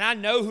 and I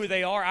know who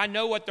they are. I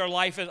know what their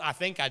life is. I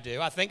think I do.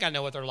 I think I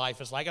know what their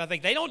life is like, and I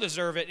think they don't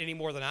deserve it any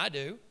more than I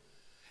do.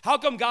 How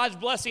come God's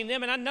blessing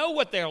them, and I know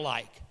what they're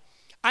like?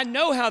 I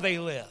know how they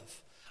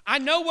live. I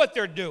know what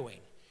they're doing,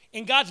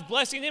 and God's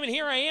blessing them, and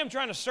here I am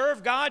trying to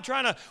serve God,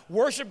 trying to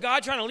worship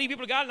God, trying to lead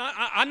people to God, and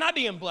I'm not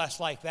being blessed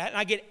like that, and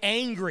I get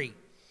angry.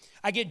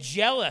 I get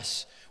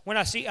jealous when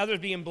I see others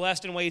being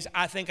blessed in ways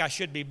I think I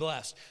should be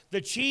blessed.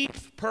 The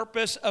chief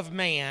purpose of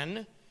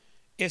man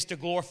is to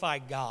glorify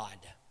God,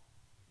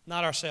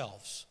 not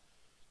ourselves.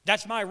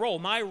 That's my role.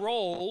 My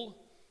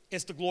role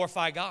is to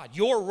glorify God.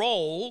 Your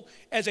role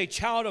as a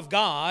child of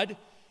God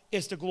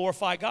is to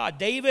glorify God.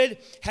 David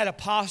had a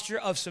posture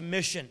of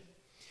submission.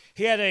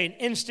 He had an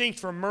instinct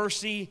for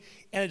mercy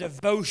and a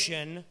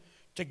devotion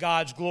to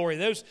God's glory.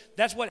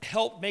 That's what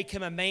helped make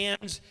him a man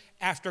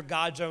after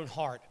God's own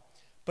heart.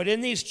 But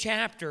in these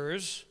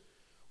chapters,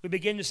 we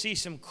begin to see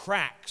some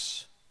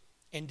cracks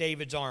in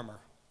David's armor.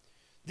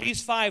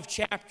 These 5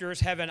 chapters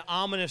have an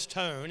ominous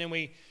tone, and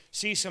we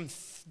see some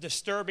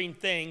disturbing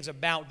things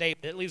about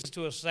David. It leads us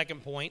to a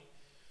second point.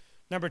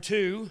 Number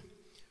 2,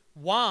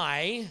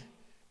 why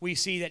we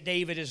see that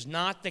David is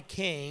not the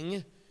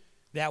king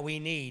that we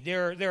need.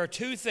 There are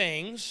 2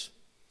 things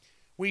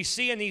we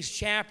see in these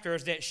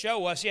chapters that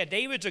show us,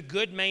 David's a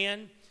good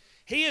man.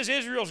 He is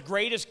Israel's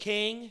greatest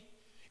king.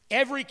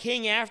 Every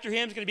king after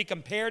him is going to be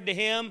compared to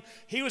him.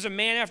 He was a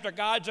man after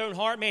God's own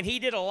heart. Man, he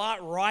did a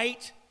lot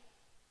right,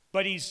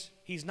 but he's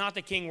not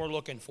the king we're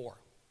looking for.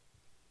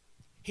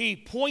 He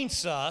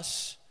points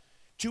us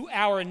to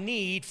our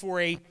need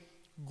for a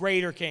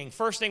greater king.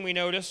 First thing we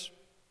notice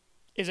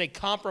is a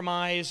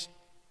compromise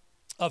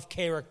of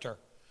character.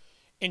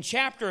 In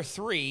chapter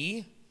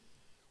 3,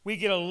 we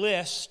get a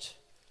list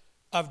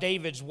of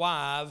David's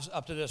wives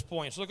up to this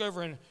point. So look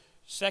over in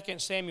 2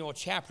 Samuel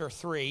chapter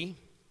 3,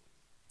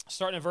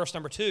 starting in verse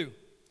number 2.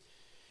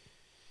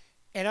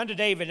 And unto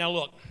David, now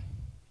look,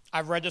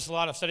 I've read this a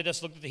lot. I've studied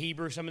this, looked at the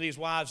Hebrew. Some of these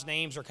wives'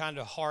 names are kind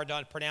of hard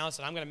to pronounce,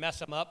 and I'm going to mess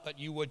them up, but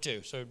you would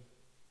too. So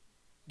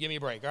give me a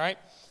break, all right?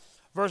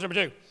 Verse number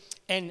 2.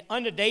 And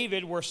unto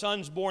David were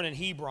sons born in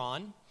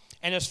Hebron,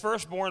 and his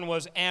firstborn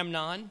was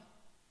Amnon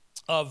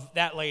of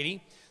that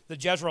lady, the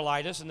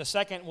Jezreelitess, and the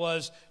second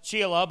was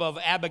Chileab of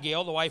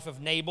Abigail, the wife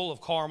of Nabal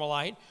of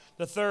Carmelite.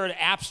 The third,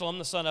 Absalom,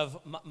 the son of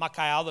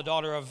Michal, the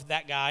daughter of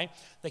that guy,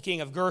 the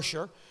king of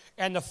Geshur.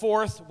 And the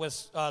fourth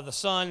was the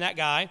son, that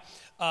guy,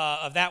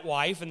 of that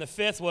wife. And the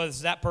fifth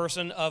was that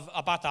person of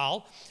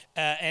Abatal.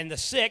 And the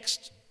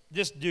sixth,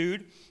 this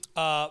dude,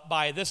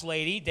 by this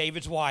lady,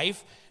 David's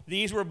wife.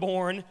 These were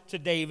born to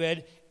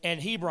David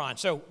and Hebron.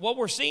 So what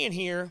we're seeing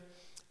here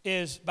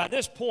is, by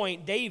this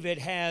point, David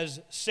has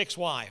 6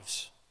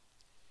 wives.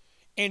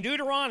 In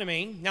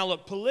Deuteronomy, now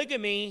look,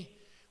 polygamy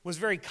was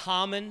very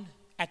common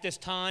at this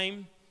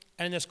time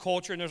and in this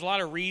culture, and there's a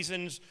lot of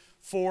reasons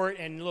for it.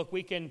 And look,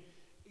 we can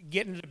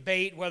get into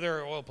debate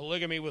whether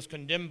polygamy was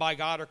condemned by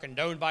God or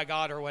condoned by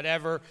God or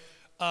whatever.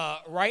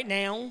 Right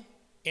now,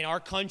 in our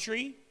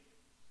country,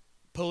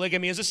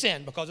 polygamy is a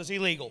sin because it's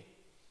illegal.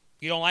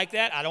 If you don't like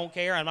that, I don't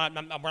care. I'm not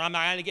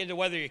going to get into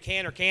whether you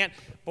can or can't.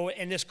 But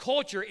in this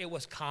culture, it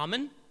was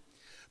common.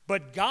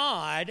 But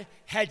God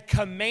had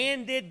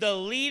commanded the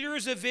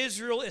leaders of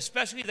Israel,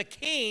 especially the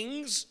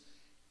kings,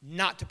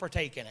 not to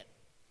partake in it.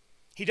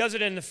 He does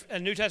it in the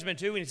New Testament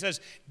too, and he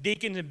says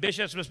deacons and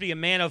bishops must be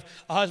a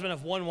husband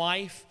of one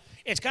wife.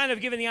 It's kind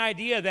of giving the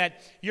idea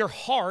that your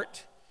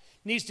heart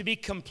needs to be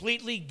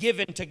completely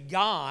given to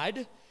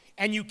God,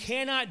 and you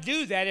cannot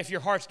do that if your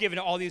heart's given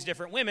to all these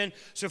different women.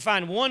 So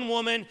find one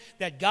woman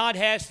that God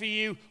has for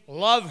you,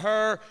 love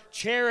her,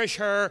 cherish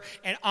her,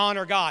 and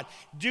honor God.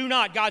 Do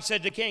not, God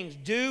said to kings,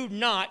 do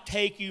not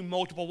take you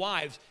multiple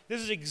wives.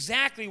 This is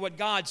exactly what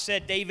God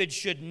said David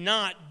should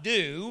not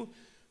do,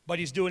 but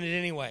he's doing it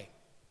anyway.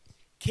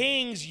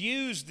 Kings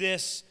use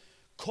this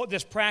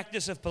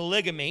practice of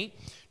polygamy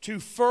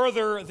to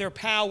further their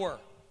power.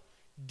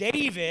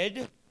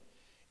 David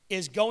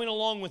is going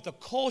along with the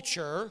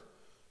culture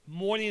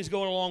more than he's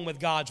going along with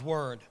God's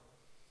word.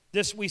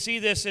 We see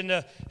this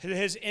in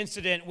his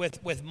incident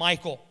with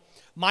Michal.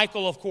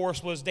 Michal, of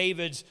course, was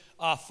David's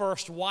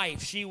first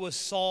wife. She was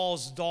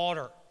Saul's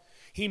daughter.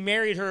 He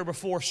married her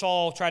before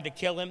Saul tried to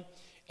kill him.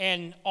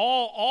 And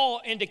all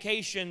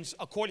indications,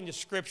 according to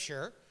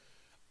Scripture,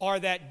 are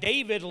that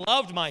David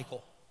loved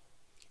Michal,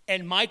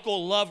 and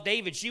Michal loved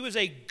David. She was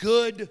a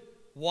good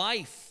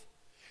wife.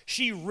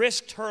 She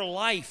risked her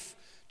life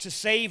to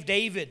save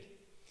David.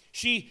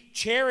 She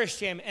cherished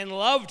him and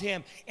loved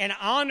him and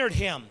honored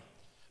him.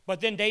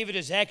 But then David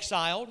is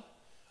exiled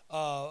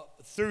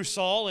through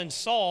Saul, and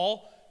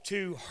Saul,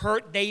 to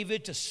hurt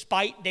David, to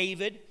spite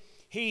David,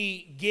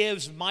 he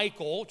gives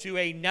Michal to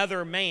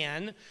another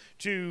man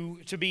to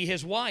be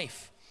his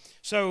wife.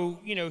 So,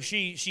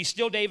 she's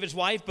still David's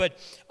wife, but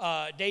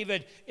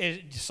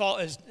Saul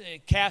is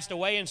cast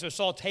away, and so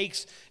Saul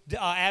takes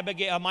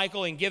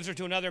Michal and gives her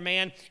to another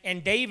man.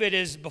 And David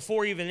is,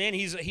 before even then,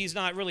 he's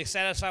not really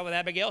satisfied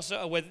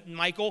with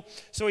Michal,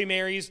 so he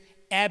marries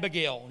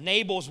Abigail,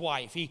 Nabal's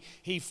wife.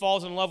 He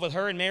falls in love with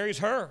her and marries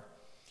her.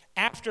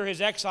 After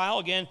his exile,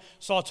 again,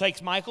 Saul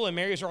takes Michal and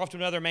marries her off to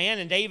another man.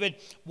 And David,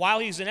 while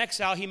he's in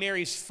exile, he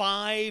marries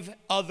 5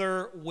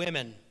 other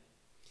women.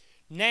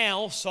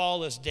 Now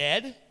Saul is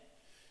dead.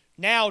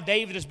 Now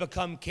David has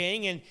become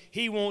king, and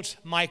he wants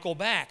Michal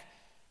back.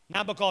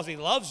 Not because he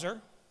loves her,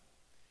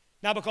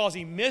 not because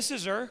he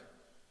misses her,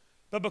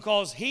 but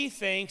because he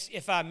thinks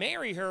if I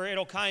marry her,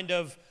 it'll kind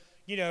of,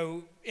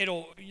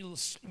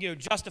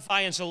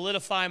 justify and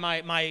solidify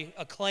my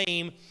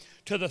claim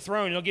to the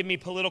throne. It'll give me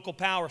political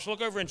power. So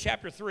look over in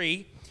chapter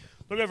 3.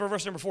 Look over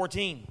verse number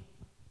 14.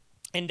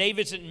 And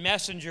David sent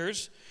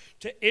messengers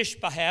to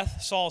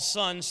Ishbosheth, Saul's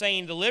son,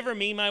 saying, "Deliver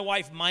me my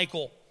wife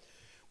Michal,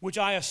 which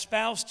I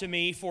espoused to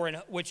me for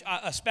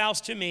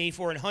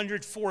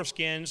 100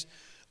 foreskins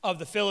of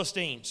the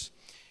Philistines."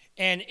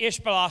 And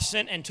Ishbosheth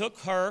sent and took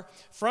her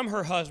from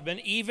her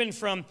husband, even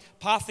from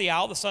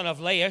Pathiel, the son of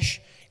Laish.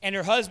 And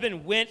her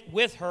husband went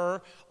with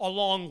her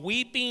along,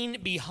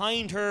 weeping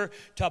behind her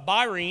to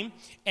Barim.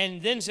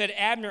 And then said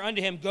Abner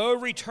unto him, "Go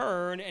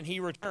return." And he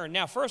returned.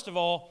 Now, first of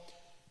all,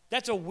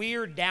 that's a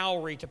weird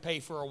dowry to pay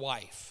for a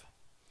wife.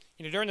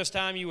 During this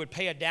time, you would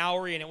pay a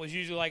dowry, and it was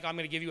usually like, I'm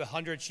going to give you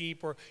 100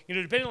 sheep, or,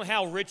 depending on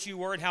how rich you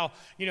were and how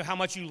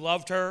much you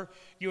loved her,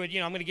 you would,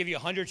 I'm going to give you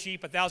 100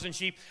 sheep, 1,000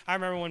 sheep. I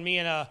remember when me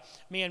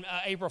and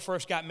April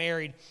first got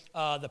married,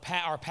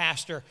 our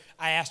pastor,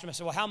 I asked him, I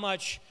said, well, how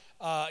much,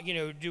 how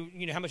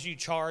much do you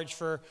charge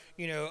for,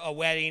 a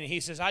wedding? And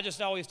he says, I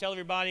just always tell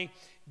everybody,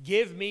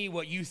 give me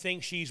what you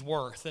think she's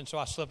worth. And so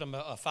I slipped him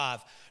a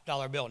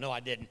 $5 bill. No,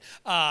 I didn't.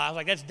 I was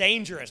like, that's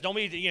dangerous. Don't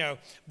be,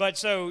 But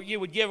so you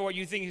would give what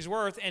you think he's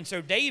worth. And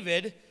so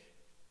David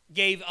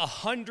gave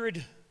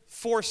 100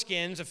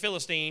 foreskins of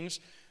Philistines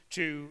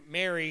to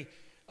marry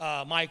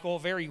Michal.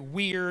 Very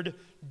weird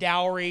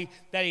dowry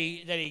that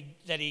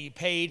he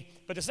paid.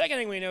 But the second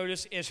thing we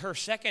notice is her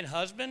second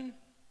husband,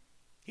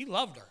 he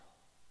loved her.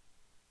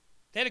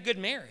 They had a good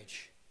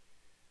marriage.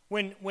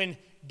 When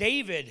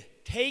David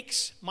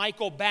takes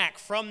Michal back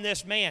from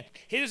this man,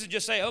 he doesn't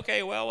just say,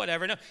 okay, well,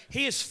 whatever. No,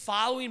 he is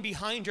following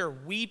behind her,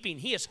 weeping.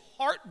 He is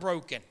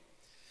heartbroken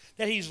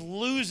that he's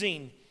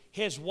losing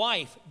his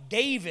wife.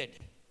 David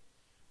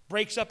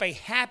breaks up a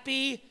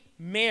happy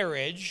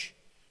marriage,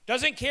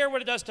 doesn't care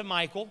what it does to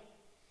Michal,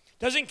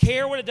 doesn't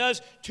care what it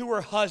does to her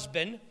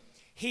husband.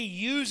 He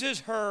uses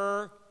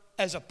her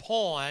as a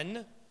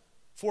pawn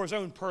for his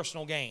own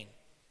personal gain.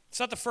 It's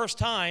not the first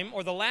time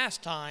or the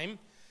last time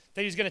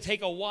that he's going to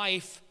take a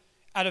wife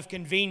out of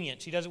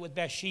convenience. He does it with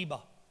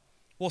Bathsheba.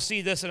 We'll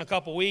see this in a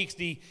couple weeks,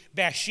 the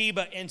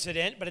Bathsheba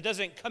incident, but it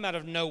doesn't come out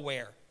of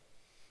nowhere.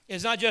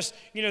 It's not just,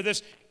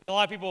 this. A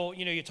lot of people,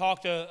 you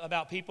talk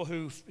about people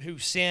who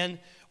sin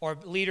or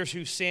leaders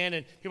who sin,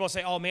 and people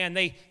say, oh man,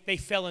 they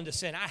fell into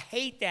sin. I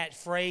hate that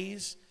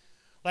phrase.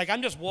 Like,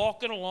 I'm just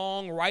walking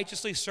along,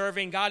 righteously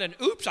serving God, and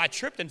oops, I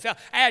tripped and fell.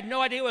 I had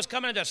no idea what was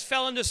coming. I just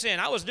fell into sin.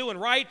 I was doing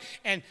right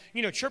and,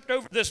 tripped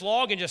over this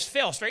log and just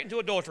fell straight into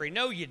adultery.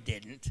 No, you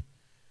didn't.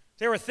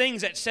 There were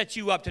things that set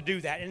you up to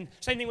do that. And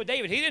same thing with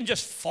David. He didn't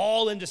just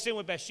fall into sin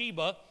with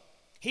Bathsheba.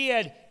 He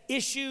had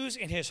issues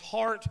in his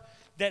heart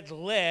that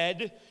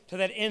led to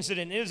that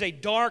incident. It is a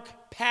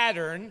dark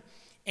pattern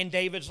in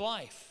David's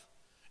life.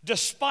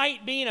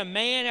 Despite being a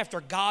man after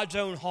God's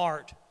own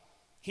heart,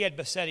 he had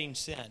besetting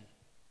sin.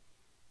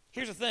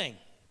 Here's the thing.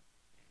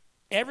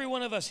 Every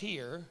one of us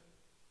here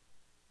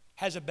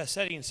has a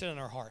besetting sin in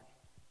our heart.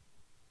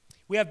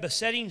 We have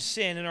besetting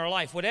sin in our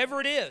life.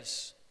 Whatever it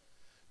is,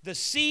 the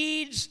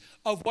seeds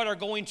of what are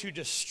going to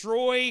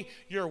destroy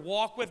your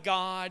walk with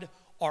God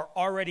are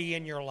already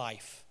in your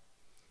life.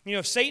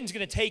 If Satan's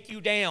going to take you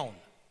down,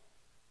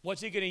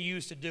 what's he going to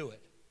use to do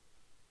it?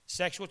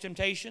 Sexual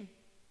temptation?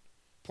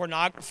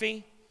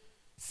 Pornography?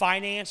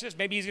 Finances?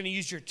 Maybe he's going to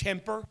use your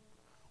temper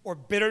or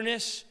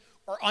bitterness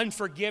or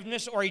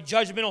unforgiveness or a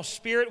judgmental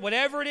spirit.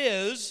 Whatever it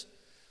is,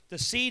 the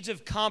seeds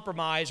of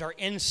compromise are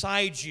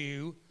inside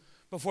you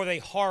before they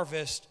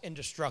harvest in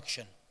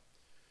destruction.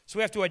 So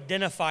we have to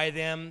identify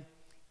them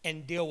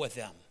and deal with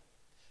them.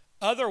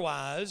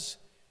 Otherwise,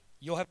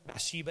 you'll have a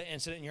Bathsheba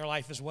incident in your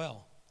life as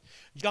well.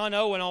 John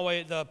Owen,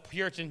 always the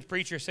Puritan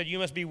preacher, said, you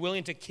must be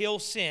willing to kill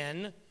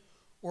sin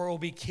or it will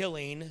be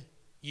killing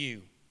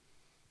you.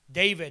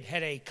 David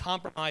had a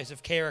compromise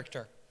of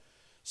character.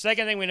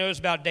 Second thing we notice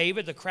about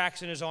David, the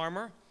cracks in his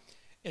armor,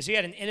 is he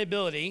had an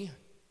inability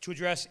to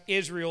address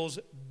Israel's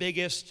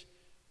biggest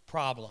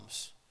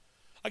problems.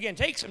 Again,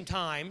 take some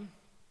time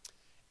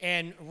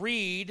and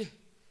read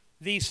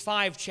these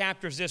 5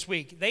 chapters this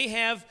week. They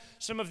have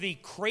some of the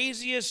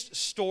craziest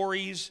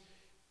stories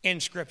in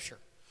Scripture.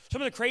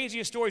 Some of the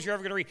craziest stories you're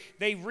ever going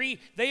to read.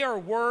 They are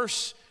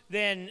worse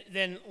than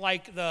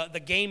like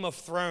the Game of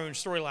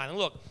Thrones storyline. And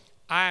look,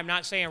 I'm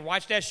not saying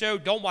watch that show.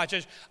 Don't watch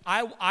it.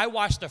 I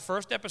watched the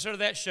first episode of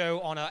that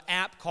show on an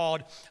app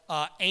called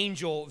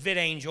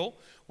VidAngel,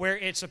 where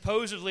it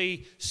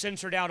supposedly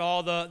censored out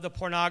all the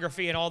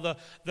pornography and all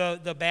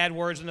the bad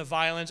words and the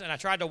violence. And I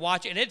tried to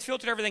watch it, and it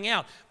filtered everything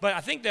out. But I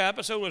think the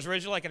episode was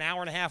originally like an hour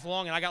and a half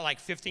long, and I got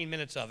like 15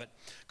 minutes of it.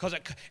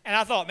 And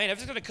I thought, man, if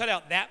it's going to cut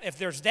out that, if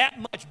there's that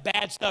much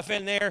bad stuff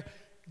in there,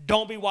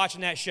 don't be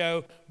watching that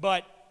show.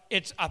 But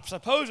it's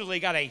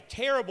supposedly got a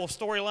terrible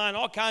storyline,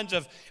 all kinds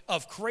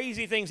of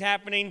crazy things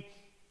happening.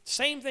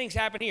 Same things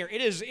happen here.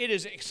 It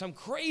is some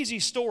crazy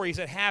stories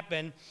that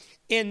happen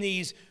in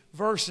these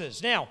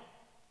verses. Now,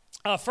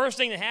 first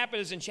thing that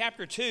happens is in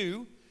chapter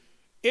 2,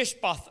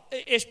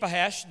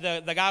 Ishbosheth,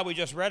 the guy we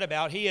just read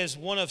about, he is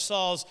one of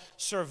Saul's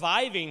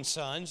surviving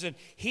sons, and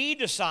he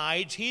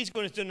decides he's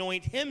going to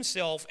anoint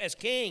himself as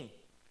king.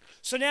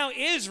 So now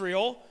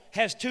Israel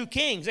has 2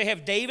 kings. They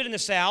have David in the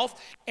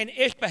south and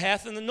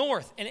Ishbosheth in the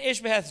north. And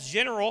Ishbosheth's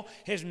general,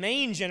 his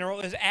main general,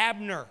 is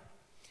Abner.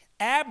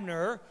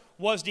 Abner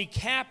was the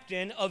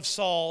captain of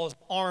Saul's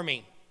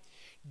army.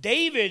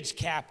 David's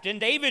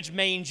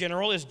main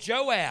general is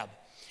Joab.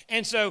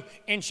 And so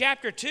in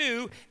chapter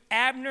 2,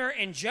 Abner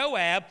and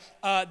Joab,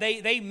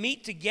 they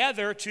meet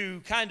together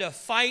to kind of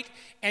fight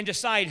and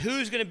decide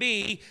who's going to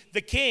be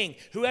the king.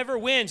 Whoever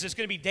wins, it's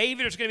going to be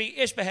David or it's going to be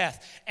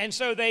Ishbosheth. And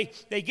so they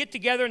get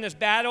together in this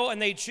battle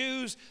and they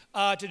choose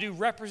to do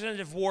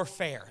representative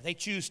warfare. They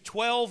choose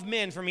 12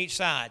 men from each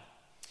side.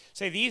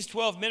 Say these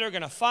 12 men are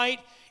going to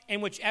fight,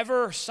 and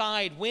whichever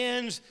side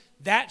wins,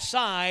 that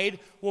side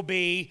will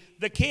be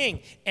the king.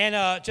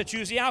 And to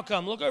choose the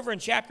outcome, look over in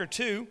chapter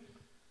 2.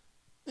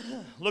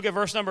 Look at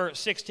verse number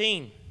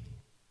 16.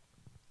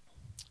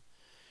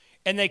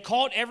 And they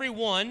caught every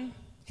one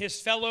his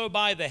fellow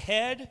by the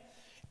head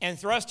and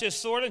thrust his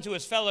sword into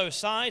his fellow's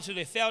side, so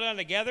they fell down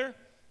together.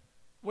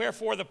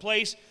 Wherefore the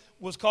place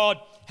was called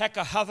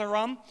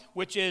Hekahotharam,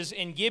 which is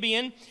in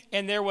Gibeon.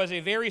 And there was a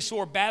very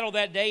sore battle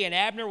that day, and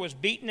Abner was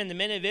beaten and the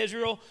men of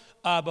Israel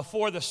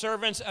before the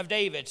servants of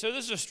David. So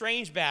this is a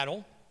strange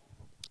battle.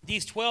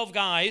 These 12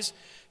 guys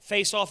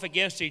face off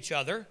against each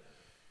other.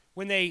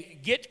 When they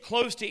get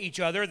close to each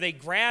other, they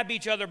grab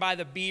each other by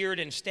the beard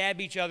and stab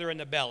each other in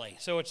the belly.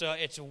 So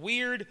it's a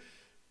weird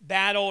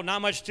battle,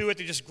 not much to it.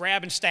 They just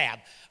grab and stab.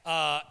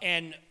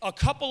 And a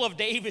couple of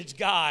David's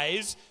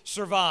guys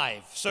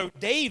survive. So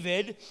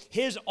David,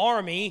 his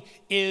army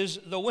is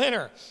the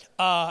winner.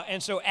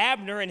 And so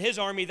Abner and his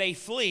army, they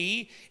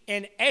flee.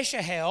 And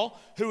Asahel,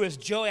 who is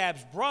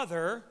Joab's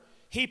brother,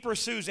 he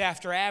pursues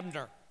after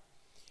Abner.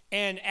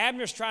 And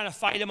Abner's trying to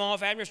fight him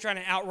off. Abner's trying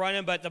to outrun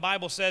him, but the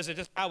Bible says that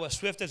this guy was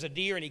swift as a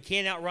deer and he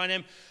can't outrun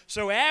him.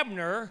 So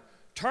Abner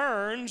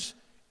turns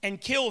and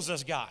kills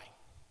this guy,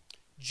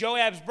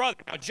 Joab's brother.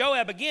 Now,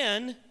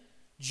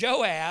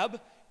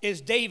 Joab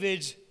is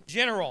David's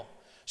general.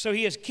 So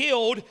he has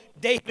killed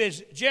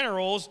David's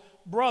general's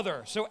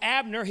brother. So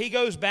Abner, he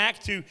goes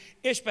back to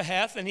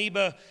Ishbosheth, and he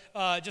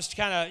just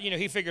kind of,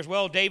 he figures,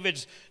 well,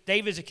 David's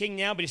a king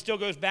now, but he still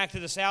goes back to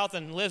the south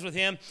and lives with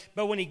him.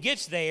 But when he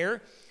gets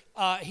there,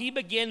 he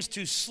begins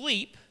to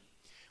sleep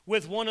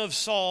with one of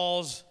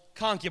Saul's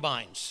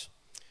concubines.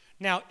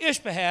 Now,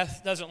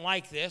 Ishbosheth doesn't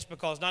like this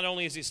because not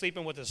only is he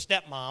sleeping with his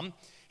stepmom,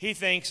 he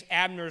thinks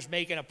Abner's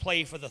making a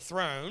play for the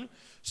throne.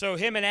 So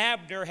him and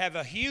Abner have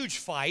a huge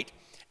fight.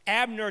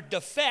 Abner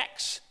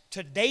defects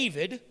to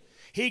David.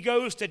 He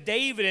goes to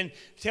David and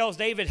tells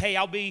David, hey,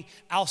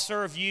 I'll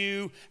serve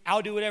you.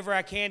 I'll do whatever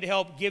I can to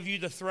help give you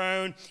the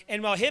throne.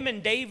 And while him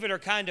and David are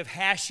kind of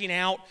hashing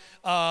out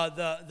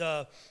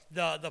the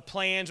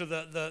plans or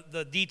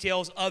the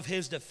details of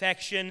his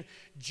defection,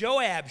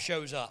 Joab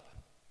shows up.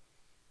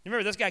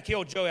 Remember, this guy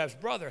killed Joab's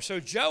brother. So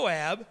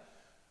Joab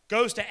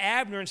goes to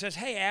Abner and says,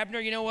 hey, Abner,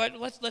 you know what?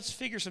 Let's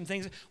figure some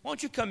things. Why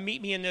don't you come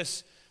meet me in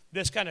this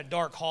kind of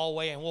dark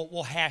hallway, and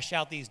we'll hash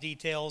out these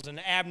details. And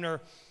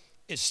Abner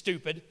is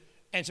stupid.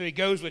 And so he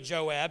goes with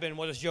Joab, and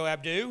what does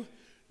Joab do?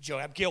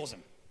 Joab kills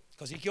him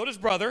because he killed his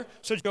brother,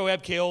 so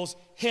Joab kills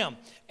him.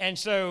 And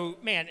so,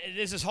 man,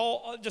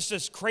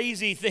 this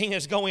crazy thing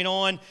is going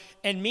on.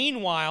 And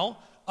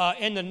meanwhile,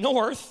 in the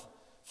north,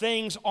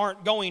 things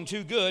aren't going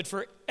too good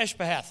for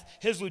Ishbosheth.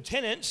 His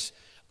lieutenants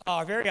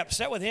are very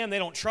upset with him. They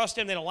don't trust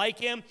him. They don't like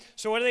him.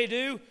 So what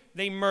do?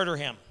 They murder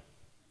him.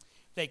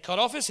 They cut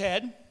off his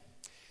head.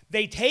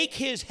 They take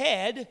his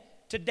head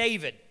to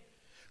David.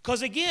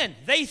 Because, again,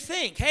 they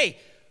think, hey,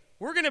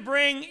 we're going to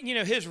bring,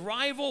 his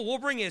rival, we'll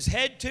bring his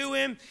head to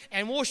him,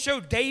 and we'll show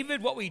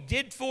David what we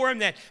did for him,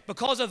 that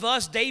because of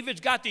us,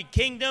 David's got the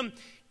kingdom.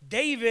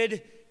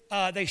 David,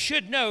 they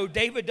should know,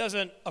 David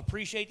doesn't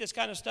appreciate this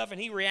kind of stuff, and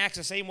he reacts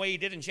the same way he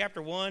did in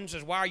chapter 1,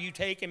 says, why are you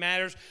taking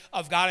matters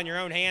of God in your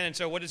own hand? And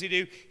so what does he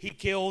do? He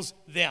kills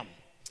them.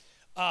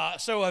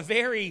 So a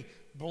very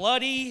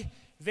bloody,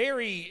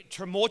 very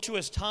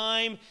tumultuous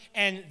time,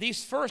 and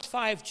these first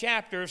 5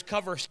 chapters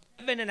cover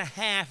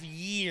 7.5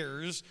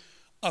 years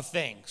of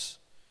things.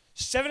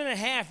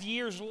 7.5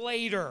 years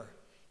later,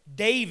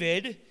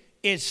 David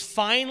is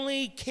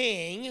finally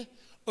king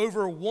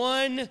over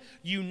one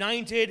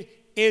united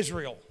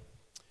Israel.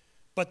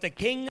 But the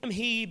kingdom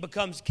he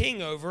becomes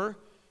king over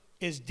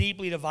is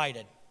deeply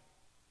divided.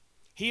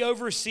 He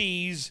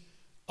oversees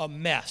a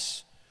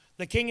mess.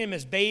 The kingdom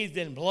is bathed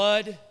in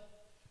blood,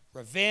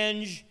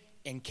 revenge,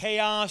 and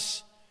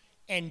chaos,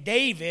 and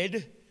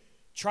David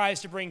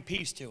tries to bring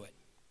peace to it.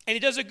 And he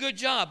does a good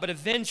job, but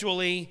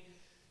eventually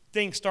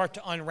things start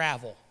to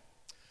unravel.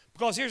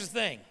 Because here's the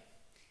thing.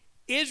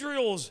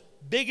 Israel's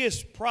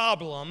biggest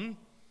problem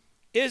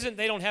isn't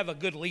they don't have a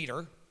good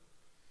leader.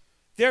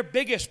 Their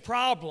biggest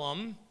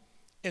problem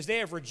is they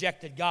have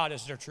rejected God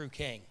as their true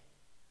king.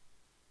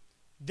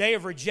 They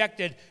have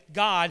rejected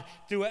God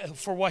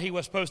for what he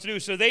was supposed to do.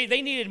 So they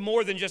needed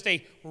more than just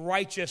a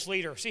righteous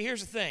leader. See,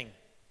 here's the thing.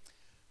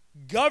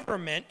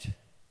 Government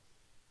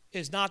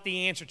is not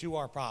the answer to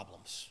our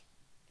problems.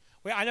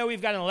 Well, I know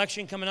we've got an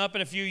election coming up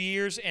in a few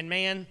years, and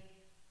man,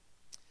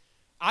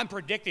 I'm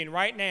predicting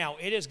right now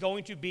it is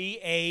going to be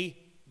a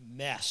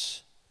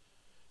mess.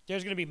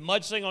 There's going to be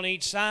mudslinging on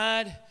each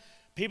side.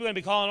 People are going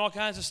to be calling all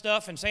kinds of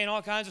stuff and saying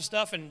all kinds of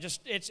stuff, and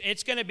just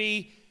it's going to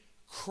be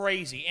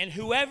crazy. And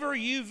whoever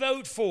you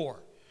vote for,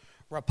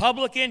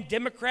 Republican,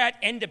 Democrat,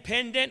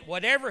 Independent,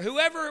 whatever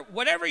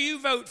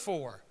you vote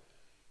for,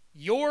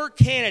 your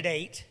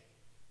candidate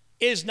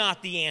is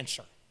not the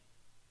answer.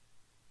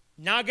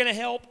 Not going to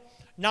help,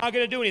 not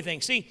going to do anything.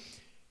 See,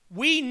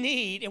 we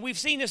need, and we've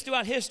seen this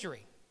throughout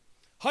history.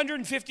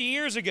 150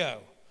 years ago,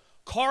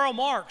 Karl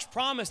Marx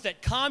promised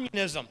that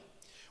communism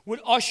would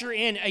usher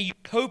in a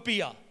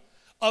utopia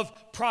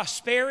of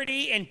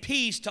prosperity and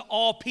peace to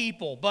all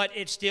people, but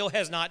it still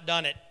has not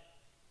done it.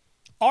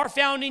 Our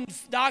founding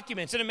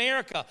documents in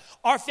America,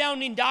 our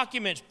founding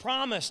documents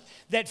promised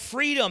that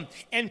freedom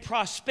and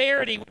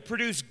prosperity would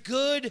produce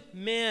good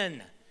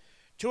men.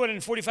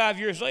 245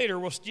 years later,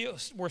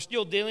 we're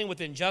still dealing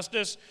with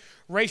injustice,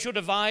 racial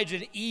divides,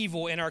 and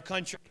evil in our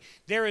country.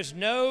 There is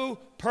no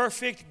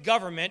perfect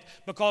government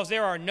because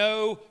there are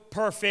no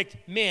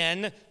perfect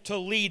men to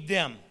lead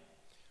them.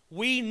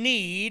 We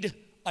need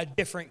a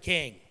different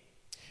king.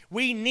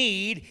 We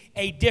need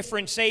a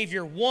different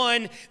Savior,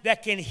 one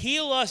that can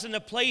heal us in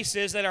the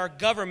places that our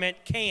government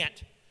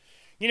can't.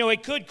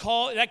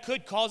 That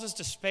could cause us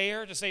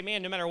despair, to say,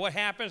 man, no matter what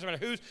happens, no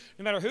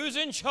matter who's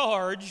in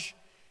charge,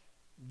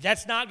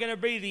 that's not going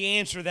to be the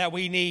answer that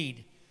we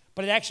need.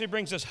 But it actually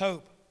brings us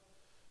hope,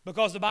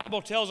 because the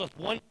Bible tells us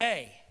one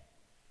day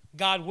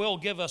God will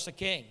give us a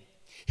king.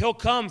 He'll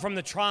come from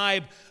the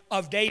tribe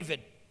of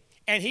David,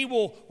 And he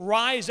will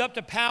rise up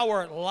to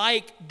power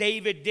like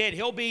David did.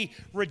 He'll be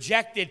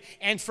rejected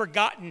and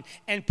forgotten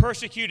and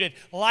persecuted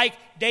like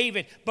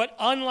David. But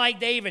unlike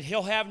David,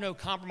 he'll have no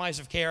compromise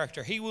of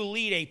character. He will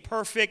lead a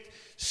perfect,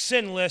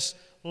 sinless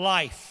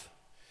life.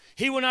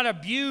 He will not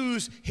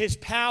abuse his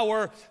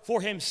power for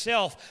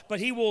himself,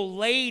 but he will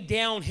lay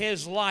down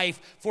his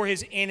life for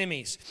his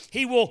enemies.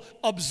 He will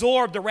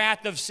absorb the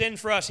wrath of sin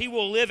for us. He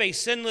will live a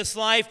sinless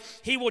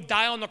life. He will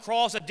die on the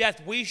cross, a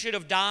death we should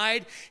have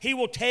died. He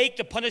will take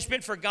the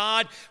punishment for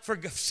God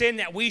for sin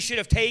that we should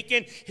have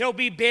taken. He'll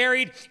be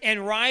buried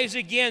and rise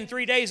again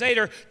 3 days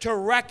later to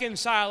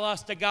reconcile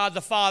us to God the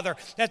Father.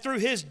 That through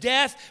his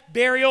death,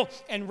 burial,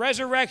 and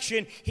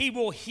resurrection, he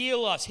will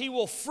heal us. He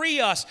will free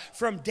us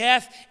from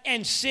death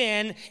and sin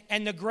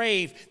and the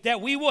grave,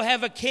 that we will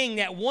have a king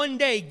that one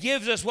day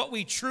gives us what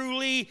we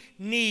truly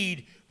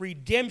need,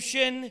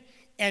 redemption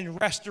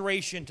and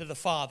restoration to the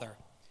Father.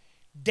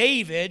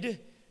 David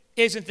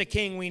isn't the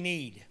king we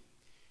need.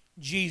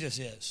 Jesus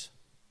is.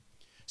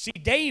 See,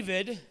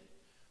 David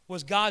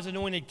was God's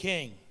anointed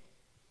king.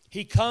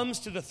 He comes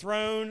to the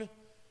throne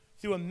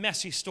through a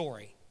messy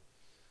story.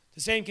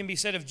 The same can be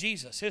said of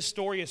Jesus. His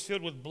story is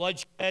filled with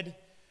bloodshed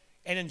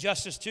and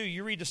injustice too.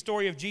 You read the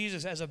story of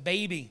Jesus as a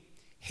baby.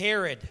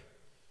 Herod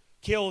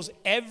kills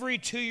every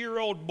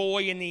 2-year-old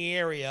boy in the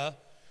area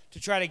to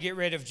try to get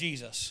rid of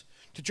Jesus,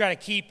 to try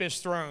to keep his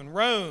throne.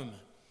 Rome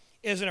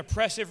is an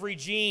oppressive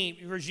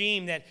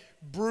regime that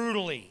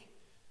brutally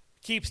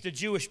keeps the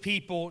Jewish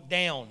people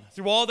down.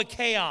 Through all the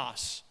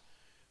chaos,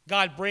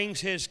 God brings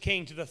his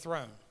king to the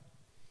throne.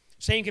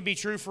 Same can be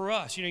true for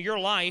us. You know, your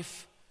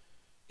life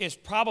is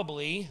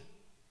probably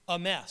a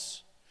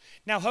mess.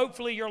 Now,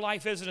 hopefully your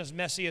life isn't as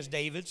messy as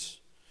David's.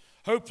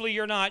 Hopefully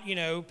you're not,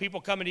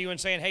 people coming to you and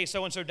saying, hey,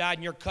 so-and-so died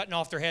and you're cutting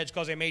off their heads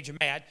because they made you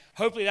mad.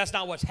 Hopefully that's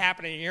not what's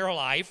happening in your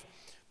life.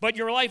 But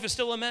your life is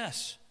still a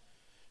mess.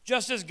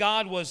 Just as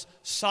God was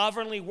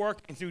sovereignly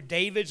working through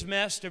David's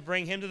mess to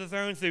bring him to the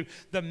throne, through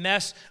the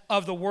mess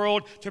of the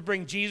world to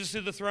bring Jesus to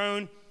the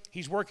throne,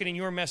 he's working in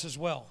your mess as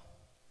well.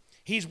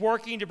 He's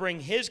working to bring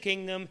his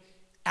kingdom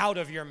out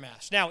of your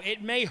mess. Now,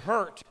 it may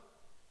hurt,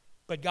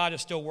 but God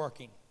is still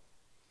working.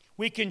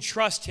 We can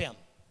trust him.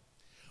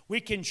 We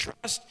can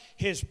trust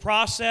his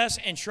process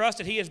and trust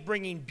that he is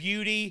bringing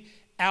beauty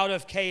out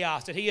of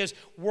chaos, that he is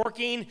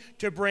working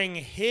to bring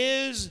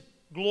his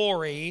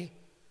glory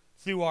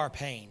through our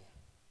pain.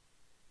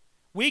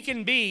 We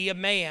can be a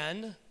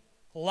man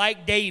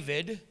like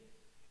David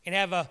and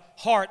have a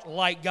heart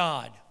like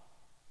God.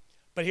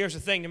 But here's the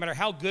thing, no matter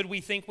how good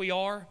we think we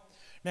are, no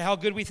matter how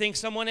good we think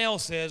someone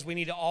else is, we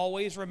need to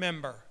always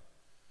remember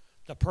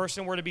the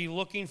person we're to be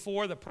looking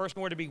for, the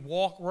person we're to be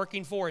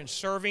working for and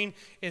serving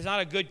is not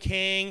a good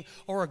king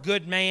or a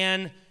good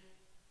man.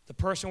 The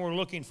person we're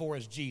looking for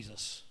is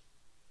Jesus.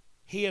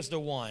 He is the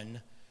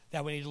one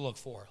that we need to look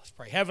for. Let's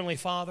pray. Heavenly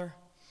Father,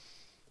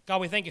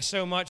 God, we thank you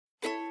so much.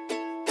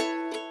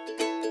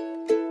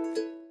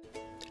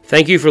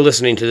 Thank you for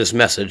listening to this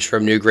message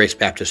from New Grace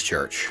Baptist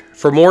Church.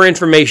 For more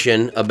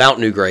information about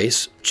New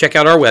Grace, check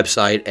out our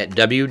website at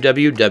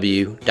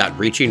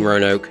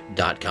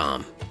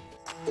www.reachingroanoke.com.